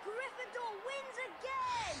 Gryffindor wins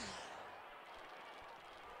again!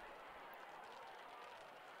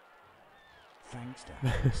 Thanks to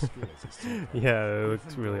Harry's skill as a sailor, Yeah, it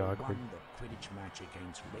looked really Gryffindor awkward. won the Quidditch match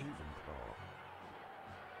against Ravenclaw.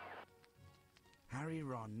 Harry,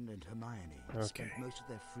 Ron, and Hermione spent most of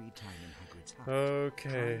their free time in Hagrid's house, Okay,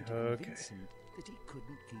 trying to okay. convince him that he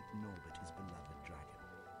couldn't keep Norbert, his beloved dragon.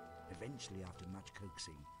 Eventually, after much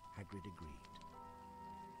coaxing, Hagrid agreed.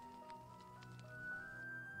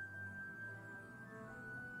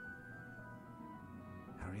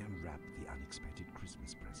 Harry unwrapped the unexpected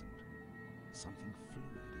Christmas present. Something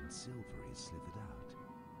fluid and silvery slithered out.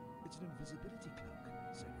 It's an invisibility cloak,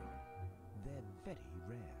 said Ron. They're very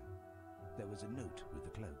rare. There was a note with the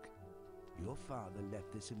cloak. Your father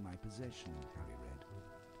left this in my possession, Harry read.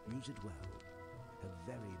 Use it well. A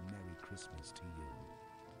very Merry Christmas to you.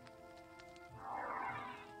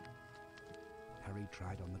 Harry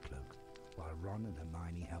tried on the cloak, while Ron and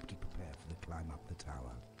Hermione helped to prepare for the climb up the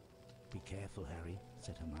tower. Be careful, Harry,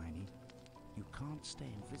 said Hermione. You can't stay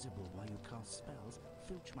invisible while you cast spells.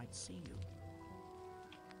 Filch might see you.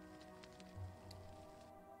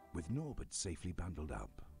 With Norbert safely bundled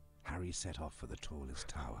up, Harry set off for the tallest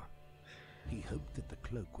tower. He hoped that the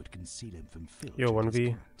cloak would conceal him from Filch. Yo, and his 1v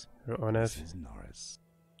cat, or on F. Mrs. Norris.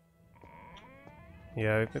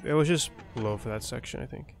 Yeah, it was just low for that section, I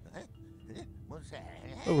think. What's that?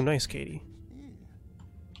 Oh, nice, Katie.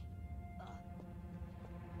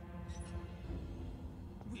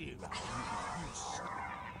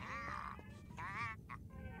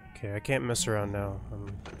 Okay, I can't mess around now.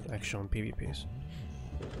 I'm actually on PvPs.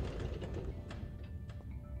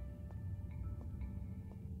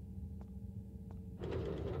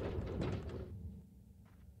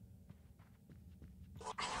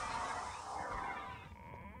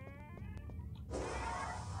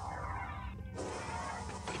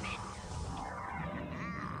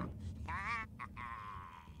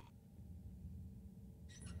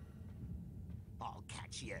 I'll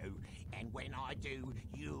catch you, and when I do,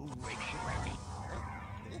 you'll regret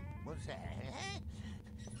it. What's that?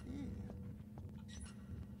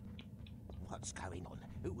 What's going on?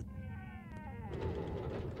 Who would...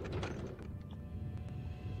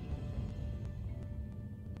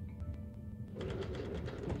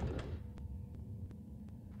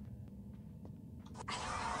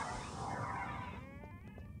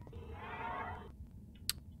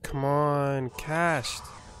 Come on, cast.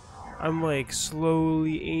 I'm like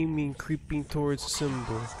slowly aiming, creeping towards the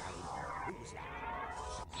symbol.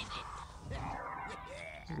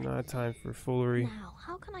 Not time for foolery. Now,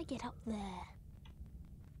 how can I get up there?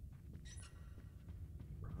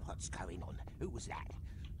 What's going on? Who was that?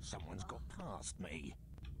 Someone's got past me.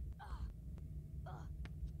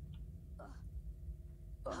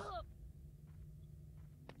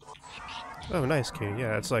 Oh, nice, Katie.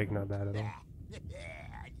 Yeah, it's like not bad at all.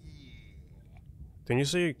 Didn't you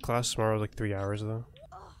say your class tomorrow was like 3 hours though?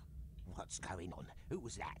 What's going on? Who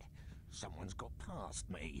was that? Someone's got past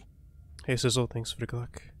me. Hey Sizzle, thanks for the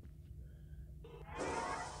clock.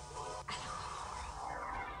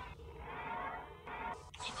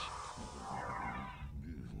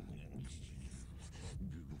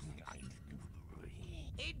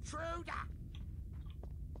 Intruder!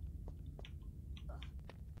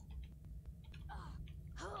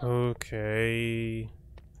 Okay.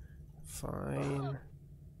 Fine.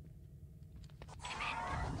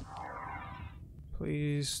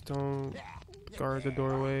 Please don't guard the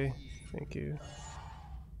doorway. Thank you.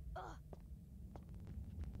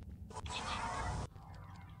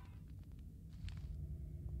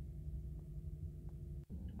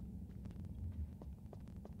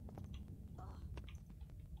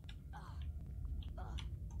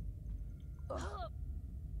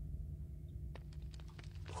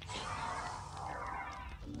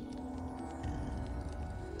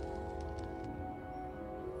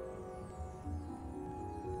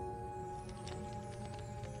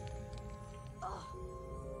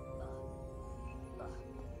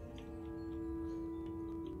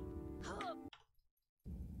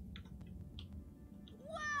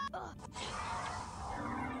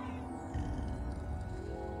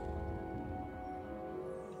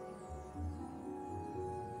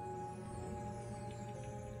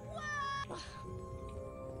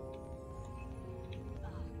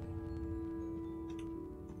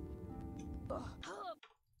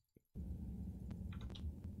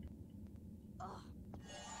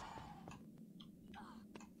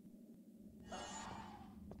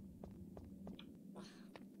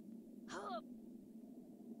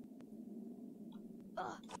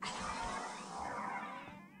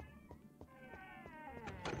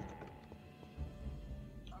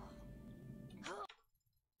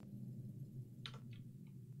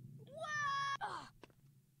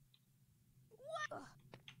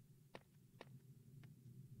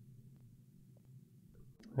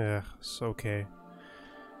 Yeah, it's okay.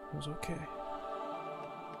 It was okay.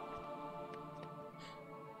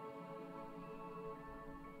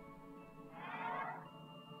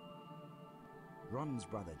 Ron's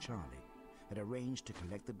brother Charlie had arranged to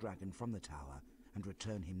collect the dragon from the tower and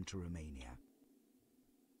return him to Romania.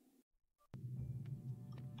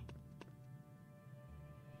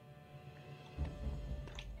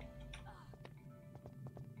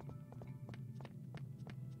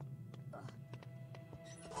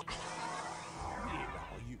 Where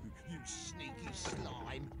are you, you sneaky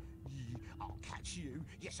slime? I'll catch you.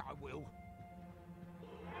 Yes, I will.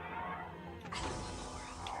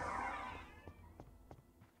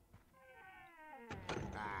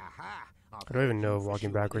 Aha! I don't even know if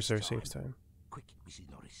walking backwards there saves time. Quick, Mrs.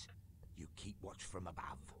 Norris. You keep watch from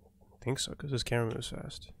above. I think so, because this camera moves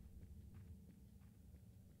fast.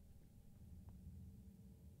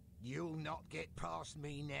 You'll not get past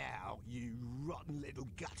me now, you rotten little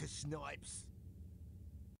gutter snipes.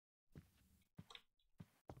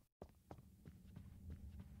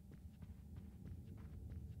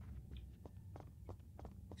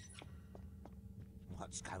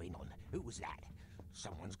 What's going on? Who was that?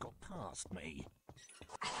 Someone's got past me.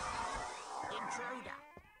 Intruder!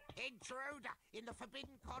 Intruder! In the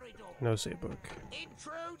forbidden corridor! No save book.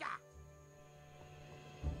 Intruder!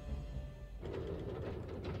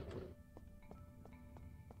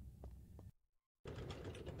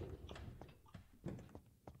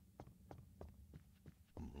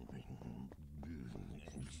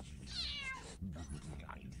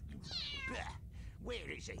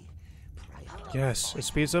 Where is he? Yes, it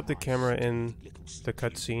speeds up the camera in the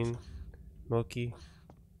cutscene. Milky.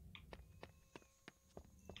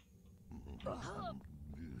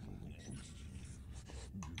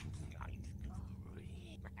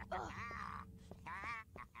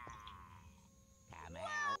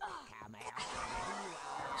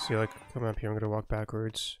 See, like, come up here, I'm gonna walk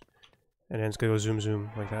backwards. And then it's gonna go zoom zoom,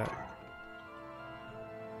 like that.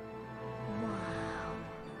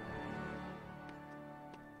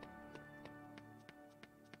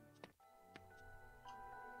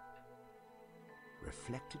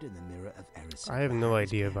 Reflected in the mirror of Erised, I have no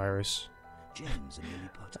idea, Virus. James and Lily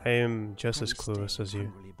Potter. I am just Harry as clueless stayed as you.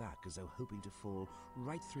 hungrily back as though hoping to fall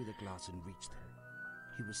right through the glass and reach them.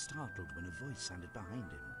 He was startled when a voice sounded behind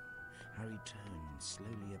him. Harry turned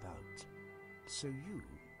slowly about. So you,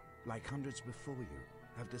 like hundreds before you,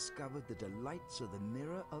 have discovered the delights of the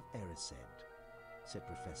mirror of Erised, said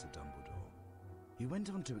Professor Dumbledore. He went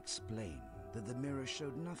on to explain that the mirror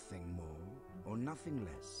showed nothing more or nothing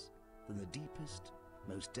less than the deepest,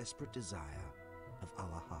 most desperate desire of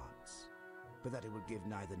our hearts, but that it would give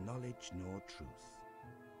neither knowledge nor truth.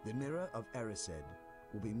 The Mirror of Erised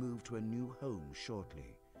will be moved to a new home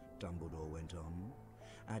shortly, Dumbledore went on,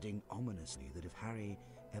 adding ominously that if Harry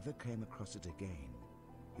ever came across it again,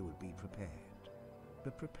 he would be prepared.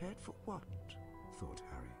 But prepared for what? Thought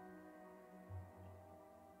Harry.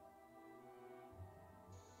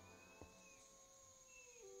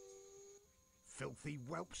 Filthy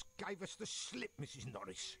whelps gave us the slip, Mrs.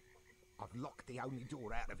 Norris. I've locked the only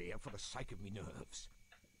door out of here for the sake of me nerves.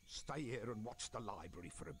 Stay here and watch the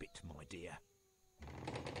library for a bit, my dear.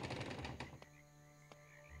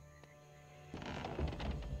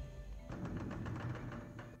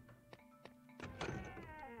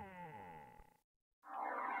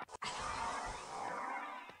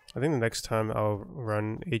 I think the next time I'll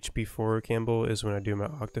run HB4 Campbell is when I do my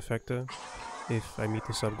Octafecta, if I meet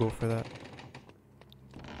the sub goal for that.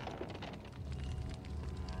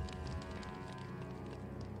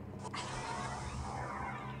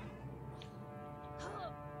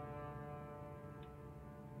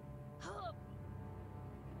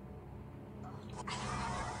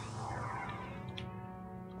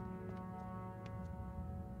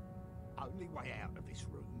 Only way out of this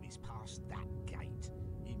room is past that gate.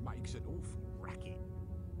 It makes an awful racket.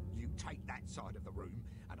 You take that side of the room,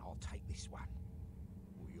 and I'll take this one.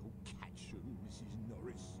 We'll catch you, Mrs.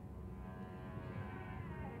 Norris.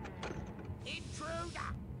 Intruder!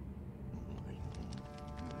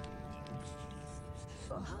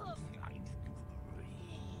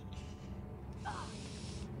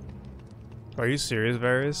 Are you serious,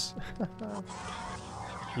 Varys?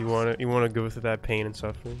 You wanna go through that pain and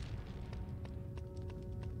suffering?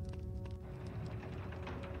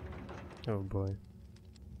 Oh boy.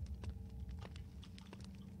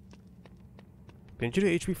 Didn't you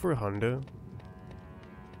do HB4 Hondo?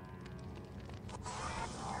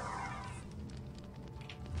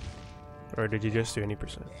 Or did you just do any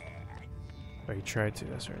percent? Oh, you tried to,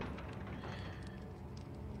 that's right.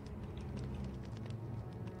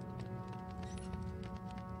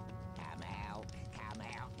 Come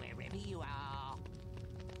out, wherever you are.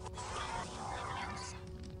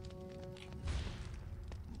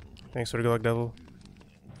 Thanks for the good luck, devil.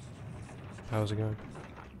 How's it going?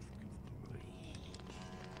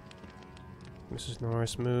 Mrs.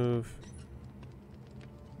 Norris, move.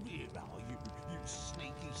 Where are you, you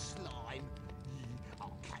sneaky slime?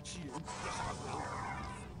 I'll catch you. Yes, I will.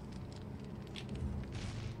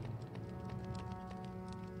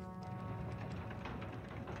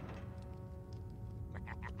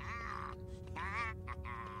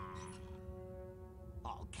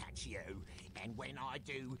 I'll catch you, and when I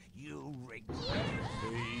do, you'll regret it.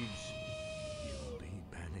 Thieves, you'll be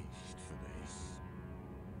banished for this.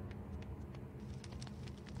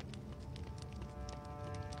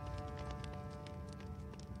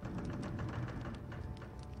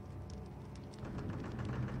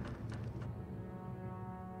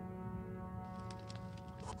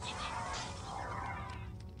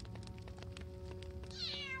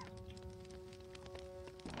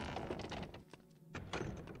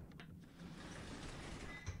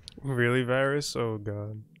 Really, Varys? Oh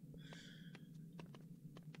god.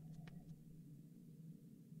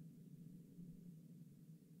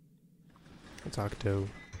 It's Octo.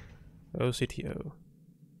 OCTO.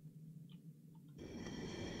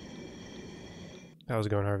 How's it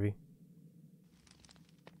going, Harvey?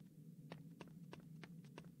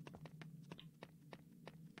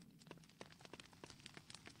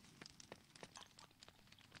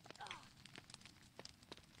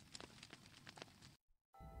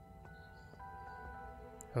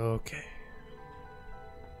 Okay.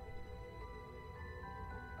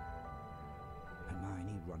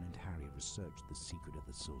 Hermione, Ron, and Harry researched the secret of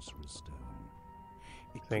the Sorcerer's Stone.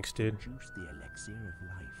 It Thanks, could dude. produce the elixir of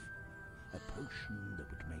life, a potion that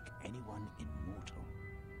would make anyone immortal.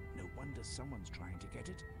 No wonder someone's trying to get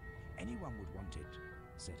it. Anyone would want it,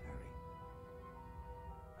 said Harry.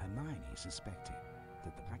 Hermione suspected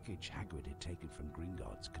that the package Hagrid had taken from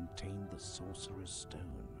Gringotts contained the Sorcerer's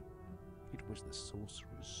Stone. It was the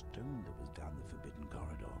Sorcerer's Stone that was down the Forbidden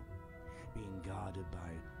Corridor, being guarded by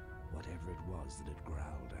whatever it was that had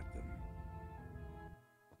growled at them.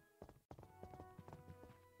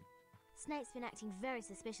 Snape's been acting very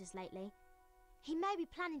suspicious lately. He may be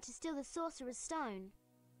planning to steal the Sorcerer's Stone.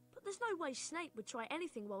 But there's no way Snape would try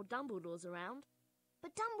anything while Dumbledore's around.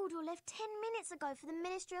 But Dumbledore left 10 minutes ago for the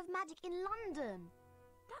Ministry of Magic in London.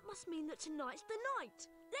 That must mean that tonight's the night.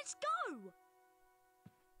 Let's go!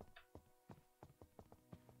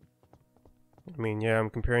 I mean, yeah, I'm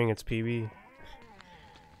comparing its PB.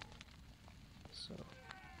 So.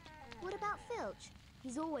 What about Filch?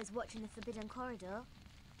 He's always watching the Forbidden Corridor.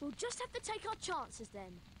 We'll just have to take our chances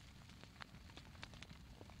then.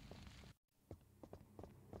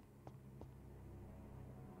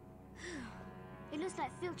 looks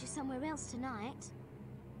like Filch is somewhere else tonight.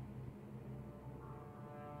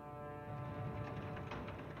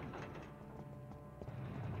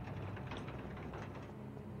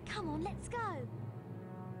 Come on, let's go.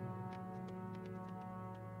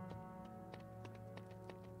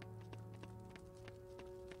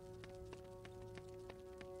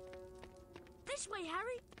 This way,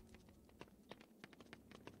 Harry.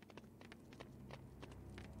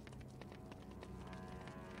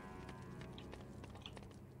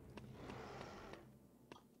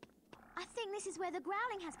 I think this is where the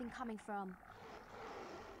growling has been coming from.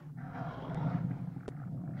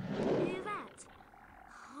 Hear that?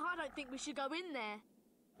 I don't think we should go in there.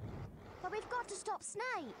 But we've got to stop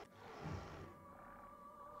Snape.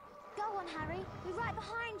 Go on, Harry. We're right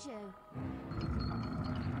behind you.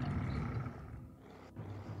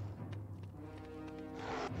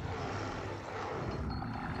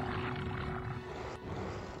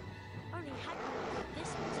 Only Hagrid would think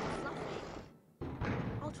this one's for Fluffy.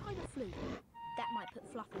 I'll try the flute. That might put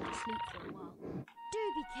Fluffy to sleep for a while. Do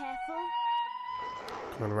be careful.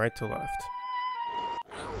 Going right to left.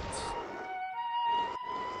 Ouch!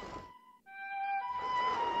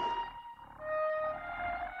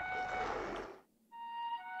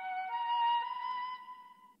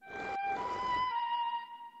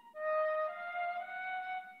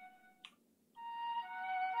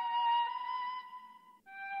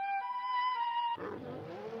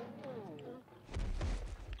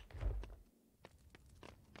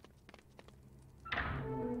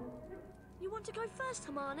 You want to go first,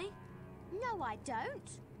 Hermione? No, I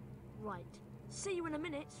don't. Right. See you in a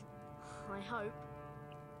minute. I hope.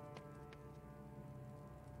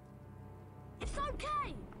 It's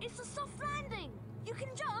okay! It's a soft landing! You can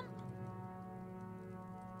jump!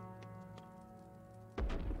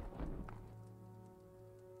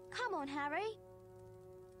 Come on, Harry.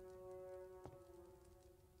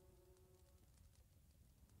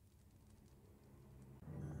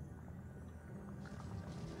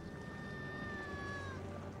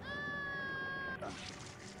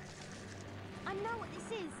 I know what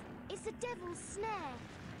this is. It's the devil's snare.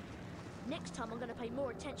 Next time I'm going to pay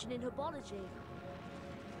more attention in herbology.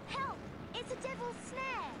 Help! It's a devil's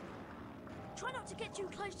snare. Try not to get too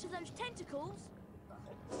close to those tentacles.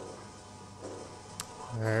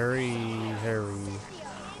 Harry.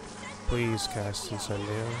 Please cast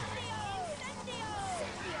Incendio.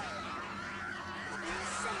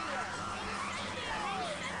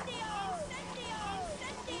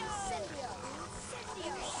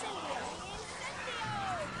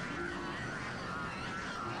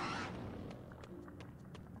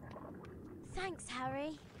 Thanks,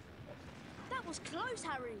 Harry. That was close,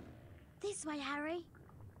 Harry. This way, Harry.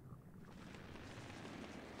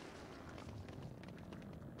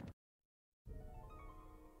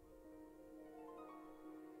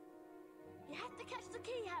 You have to catch the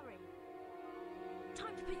key, Harry.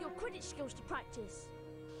 Time to put your Quidditch skills to practice.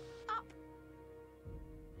 Up.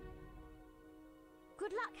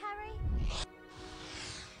 Good luck, Harry.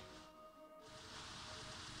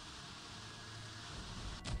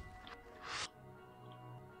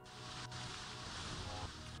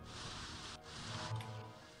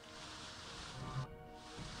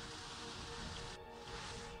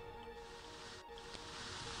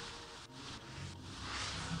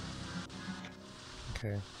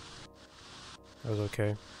 Okay. That was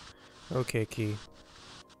okay. Okay, Key.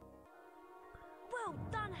 Well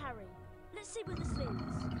done, Harry. Let's see where this leads.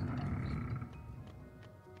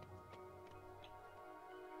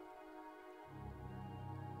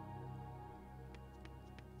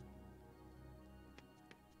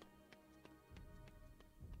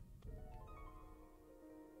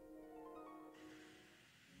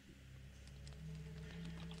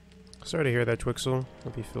 Sorry to hear that, Twixel.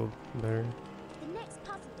 Hope you feel better. The next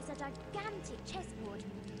puzzle is a gigantic chessboard.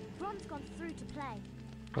 Ron's gone through to play.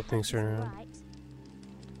 Hope things turn around. Right.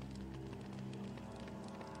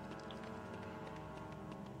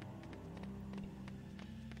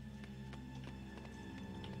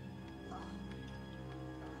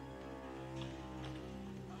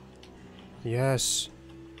 Yes.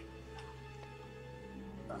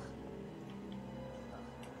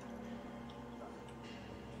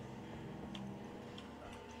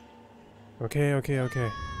 Okay.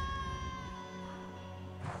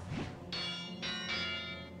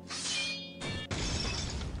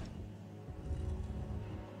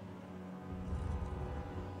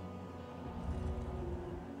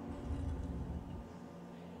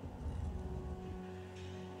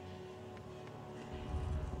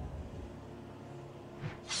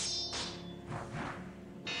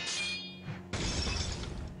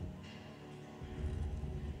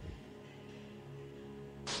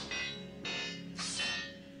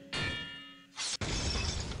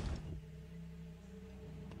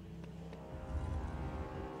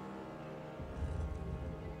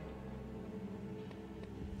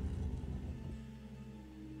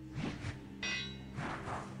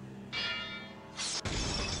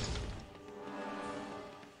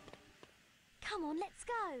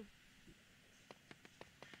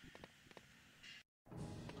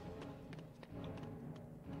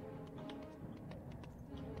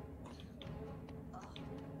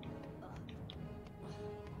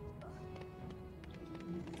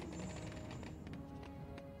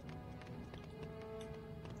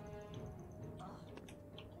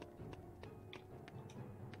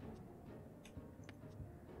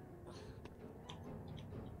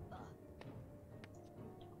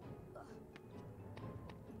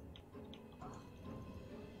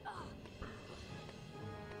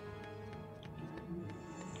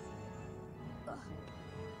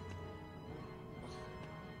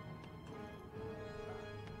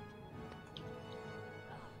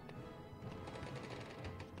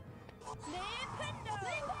 Flipendo!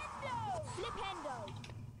 Flipendo! Flipendo!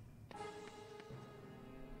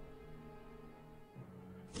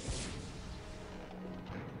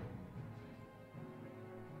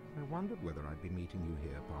 I wondered whether I'd be meeting you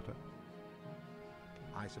here, Potter.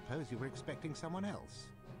 I suppose you were expecting someone else.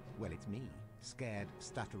 Well, it's me, scared,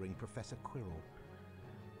 stuttering Professor Quirrell.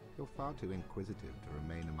 You're far too inquisitive to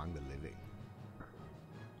remain among the living.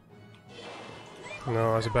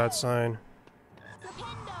 No, that's a bad sign.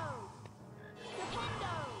 Flipendo!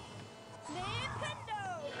 Flipendo! Flipendo!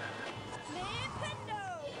 Flipendo!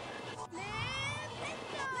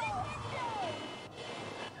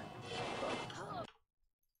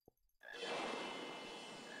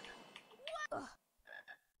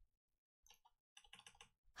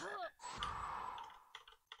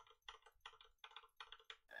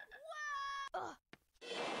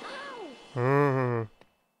 Hmm.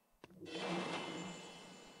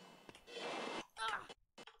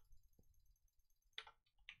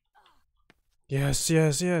 Yes,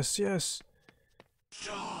 yes, yes, yes.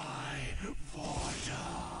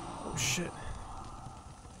 Oh shit.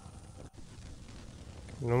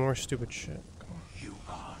 No more stupid shit. Come on. You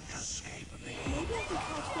can't escape me. Maybe I can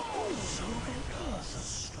try to get in there when you're very close.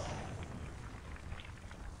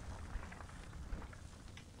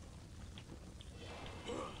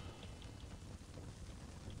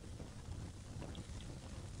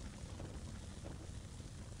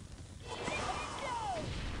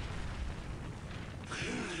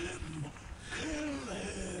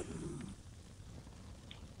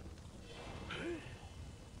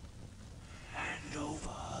 Hand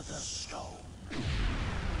over the stone.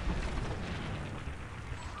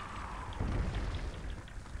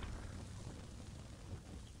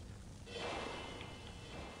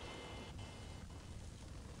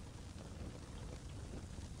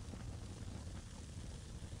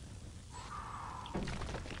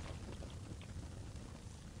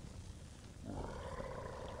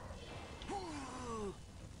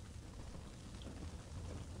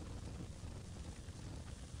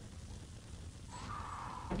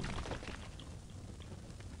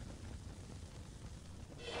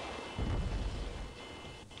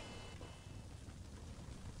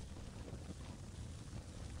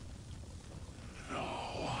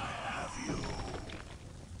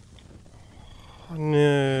 Oh,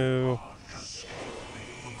 no.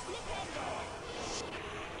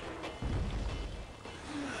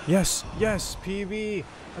 Yes, yes, PB.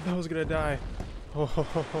 I thought I was gonna die. Oh, ho,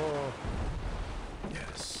 ho, ho.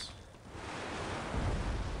 Yes.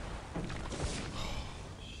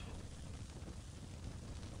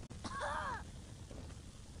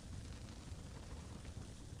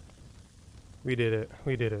 We did it.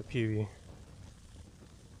 We did it, PB.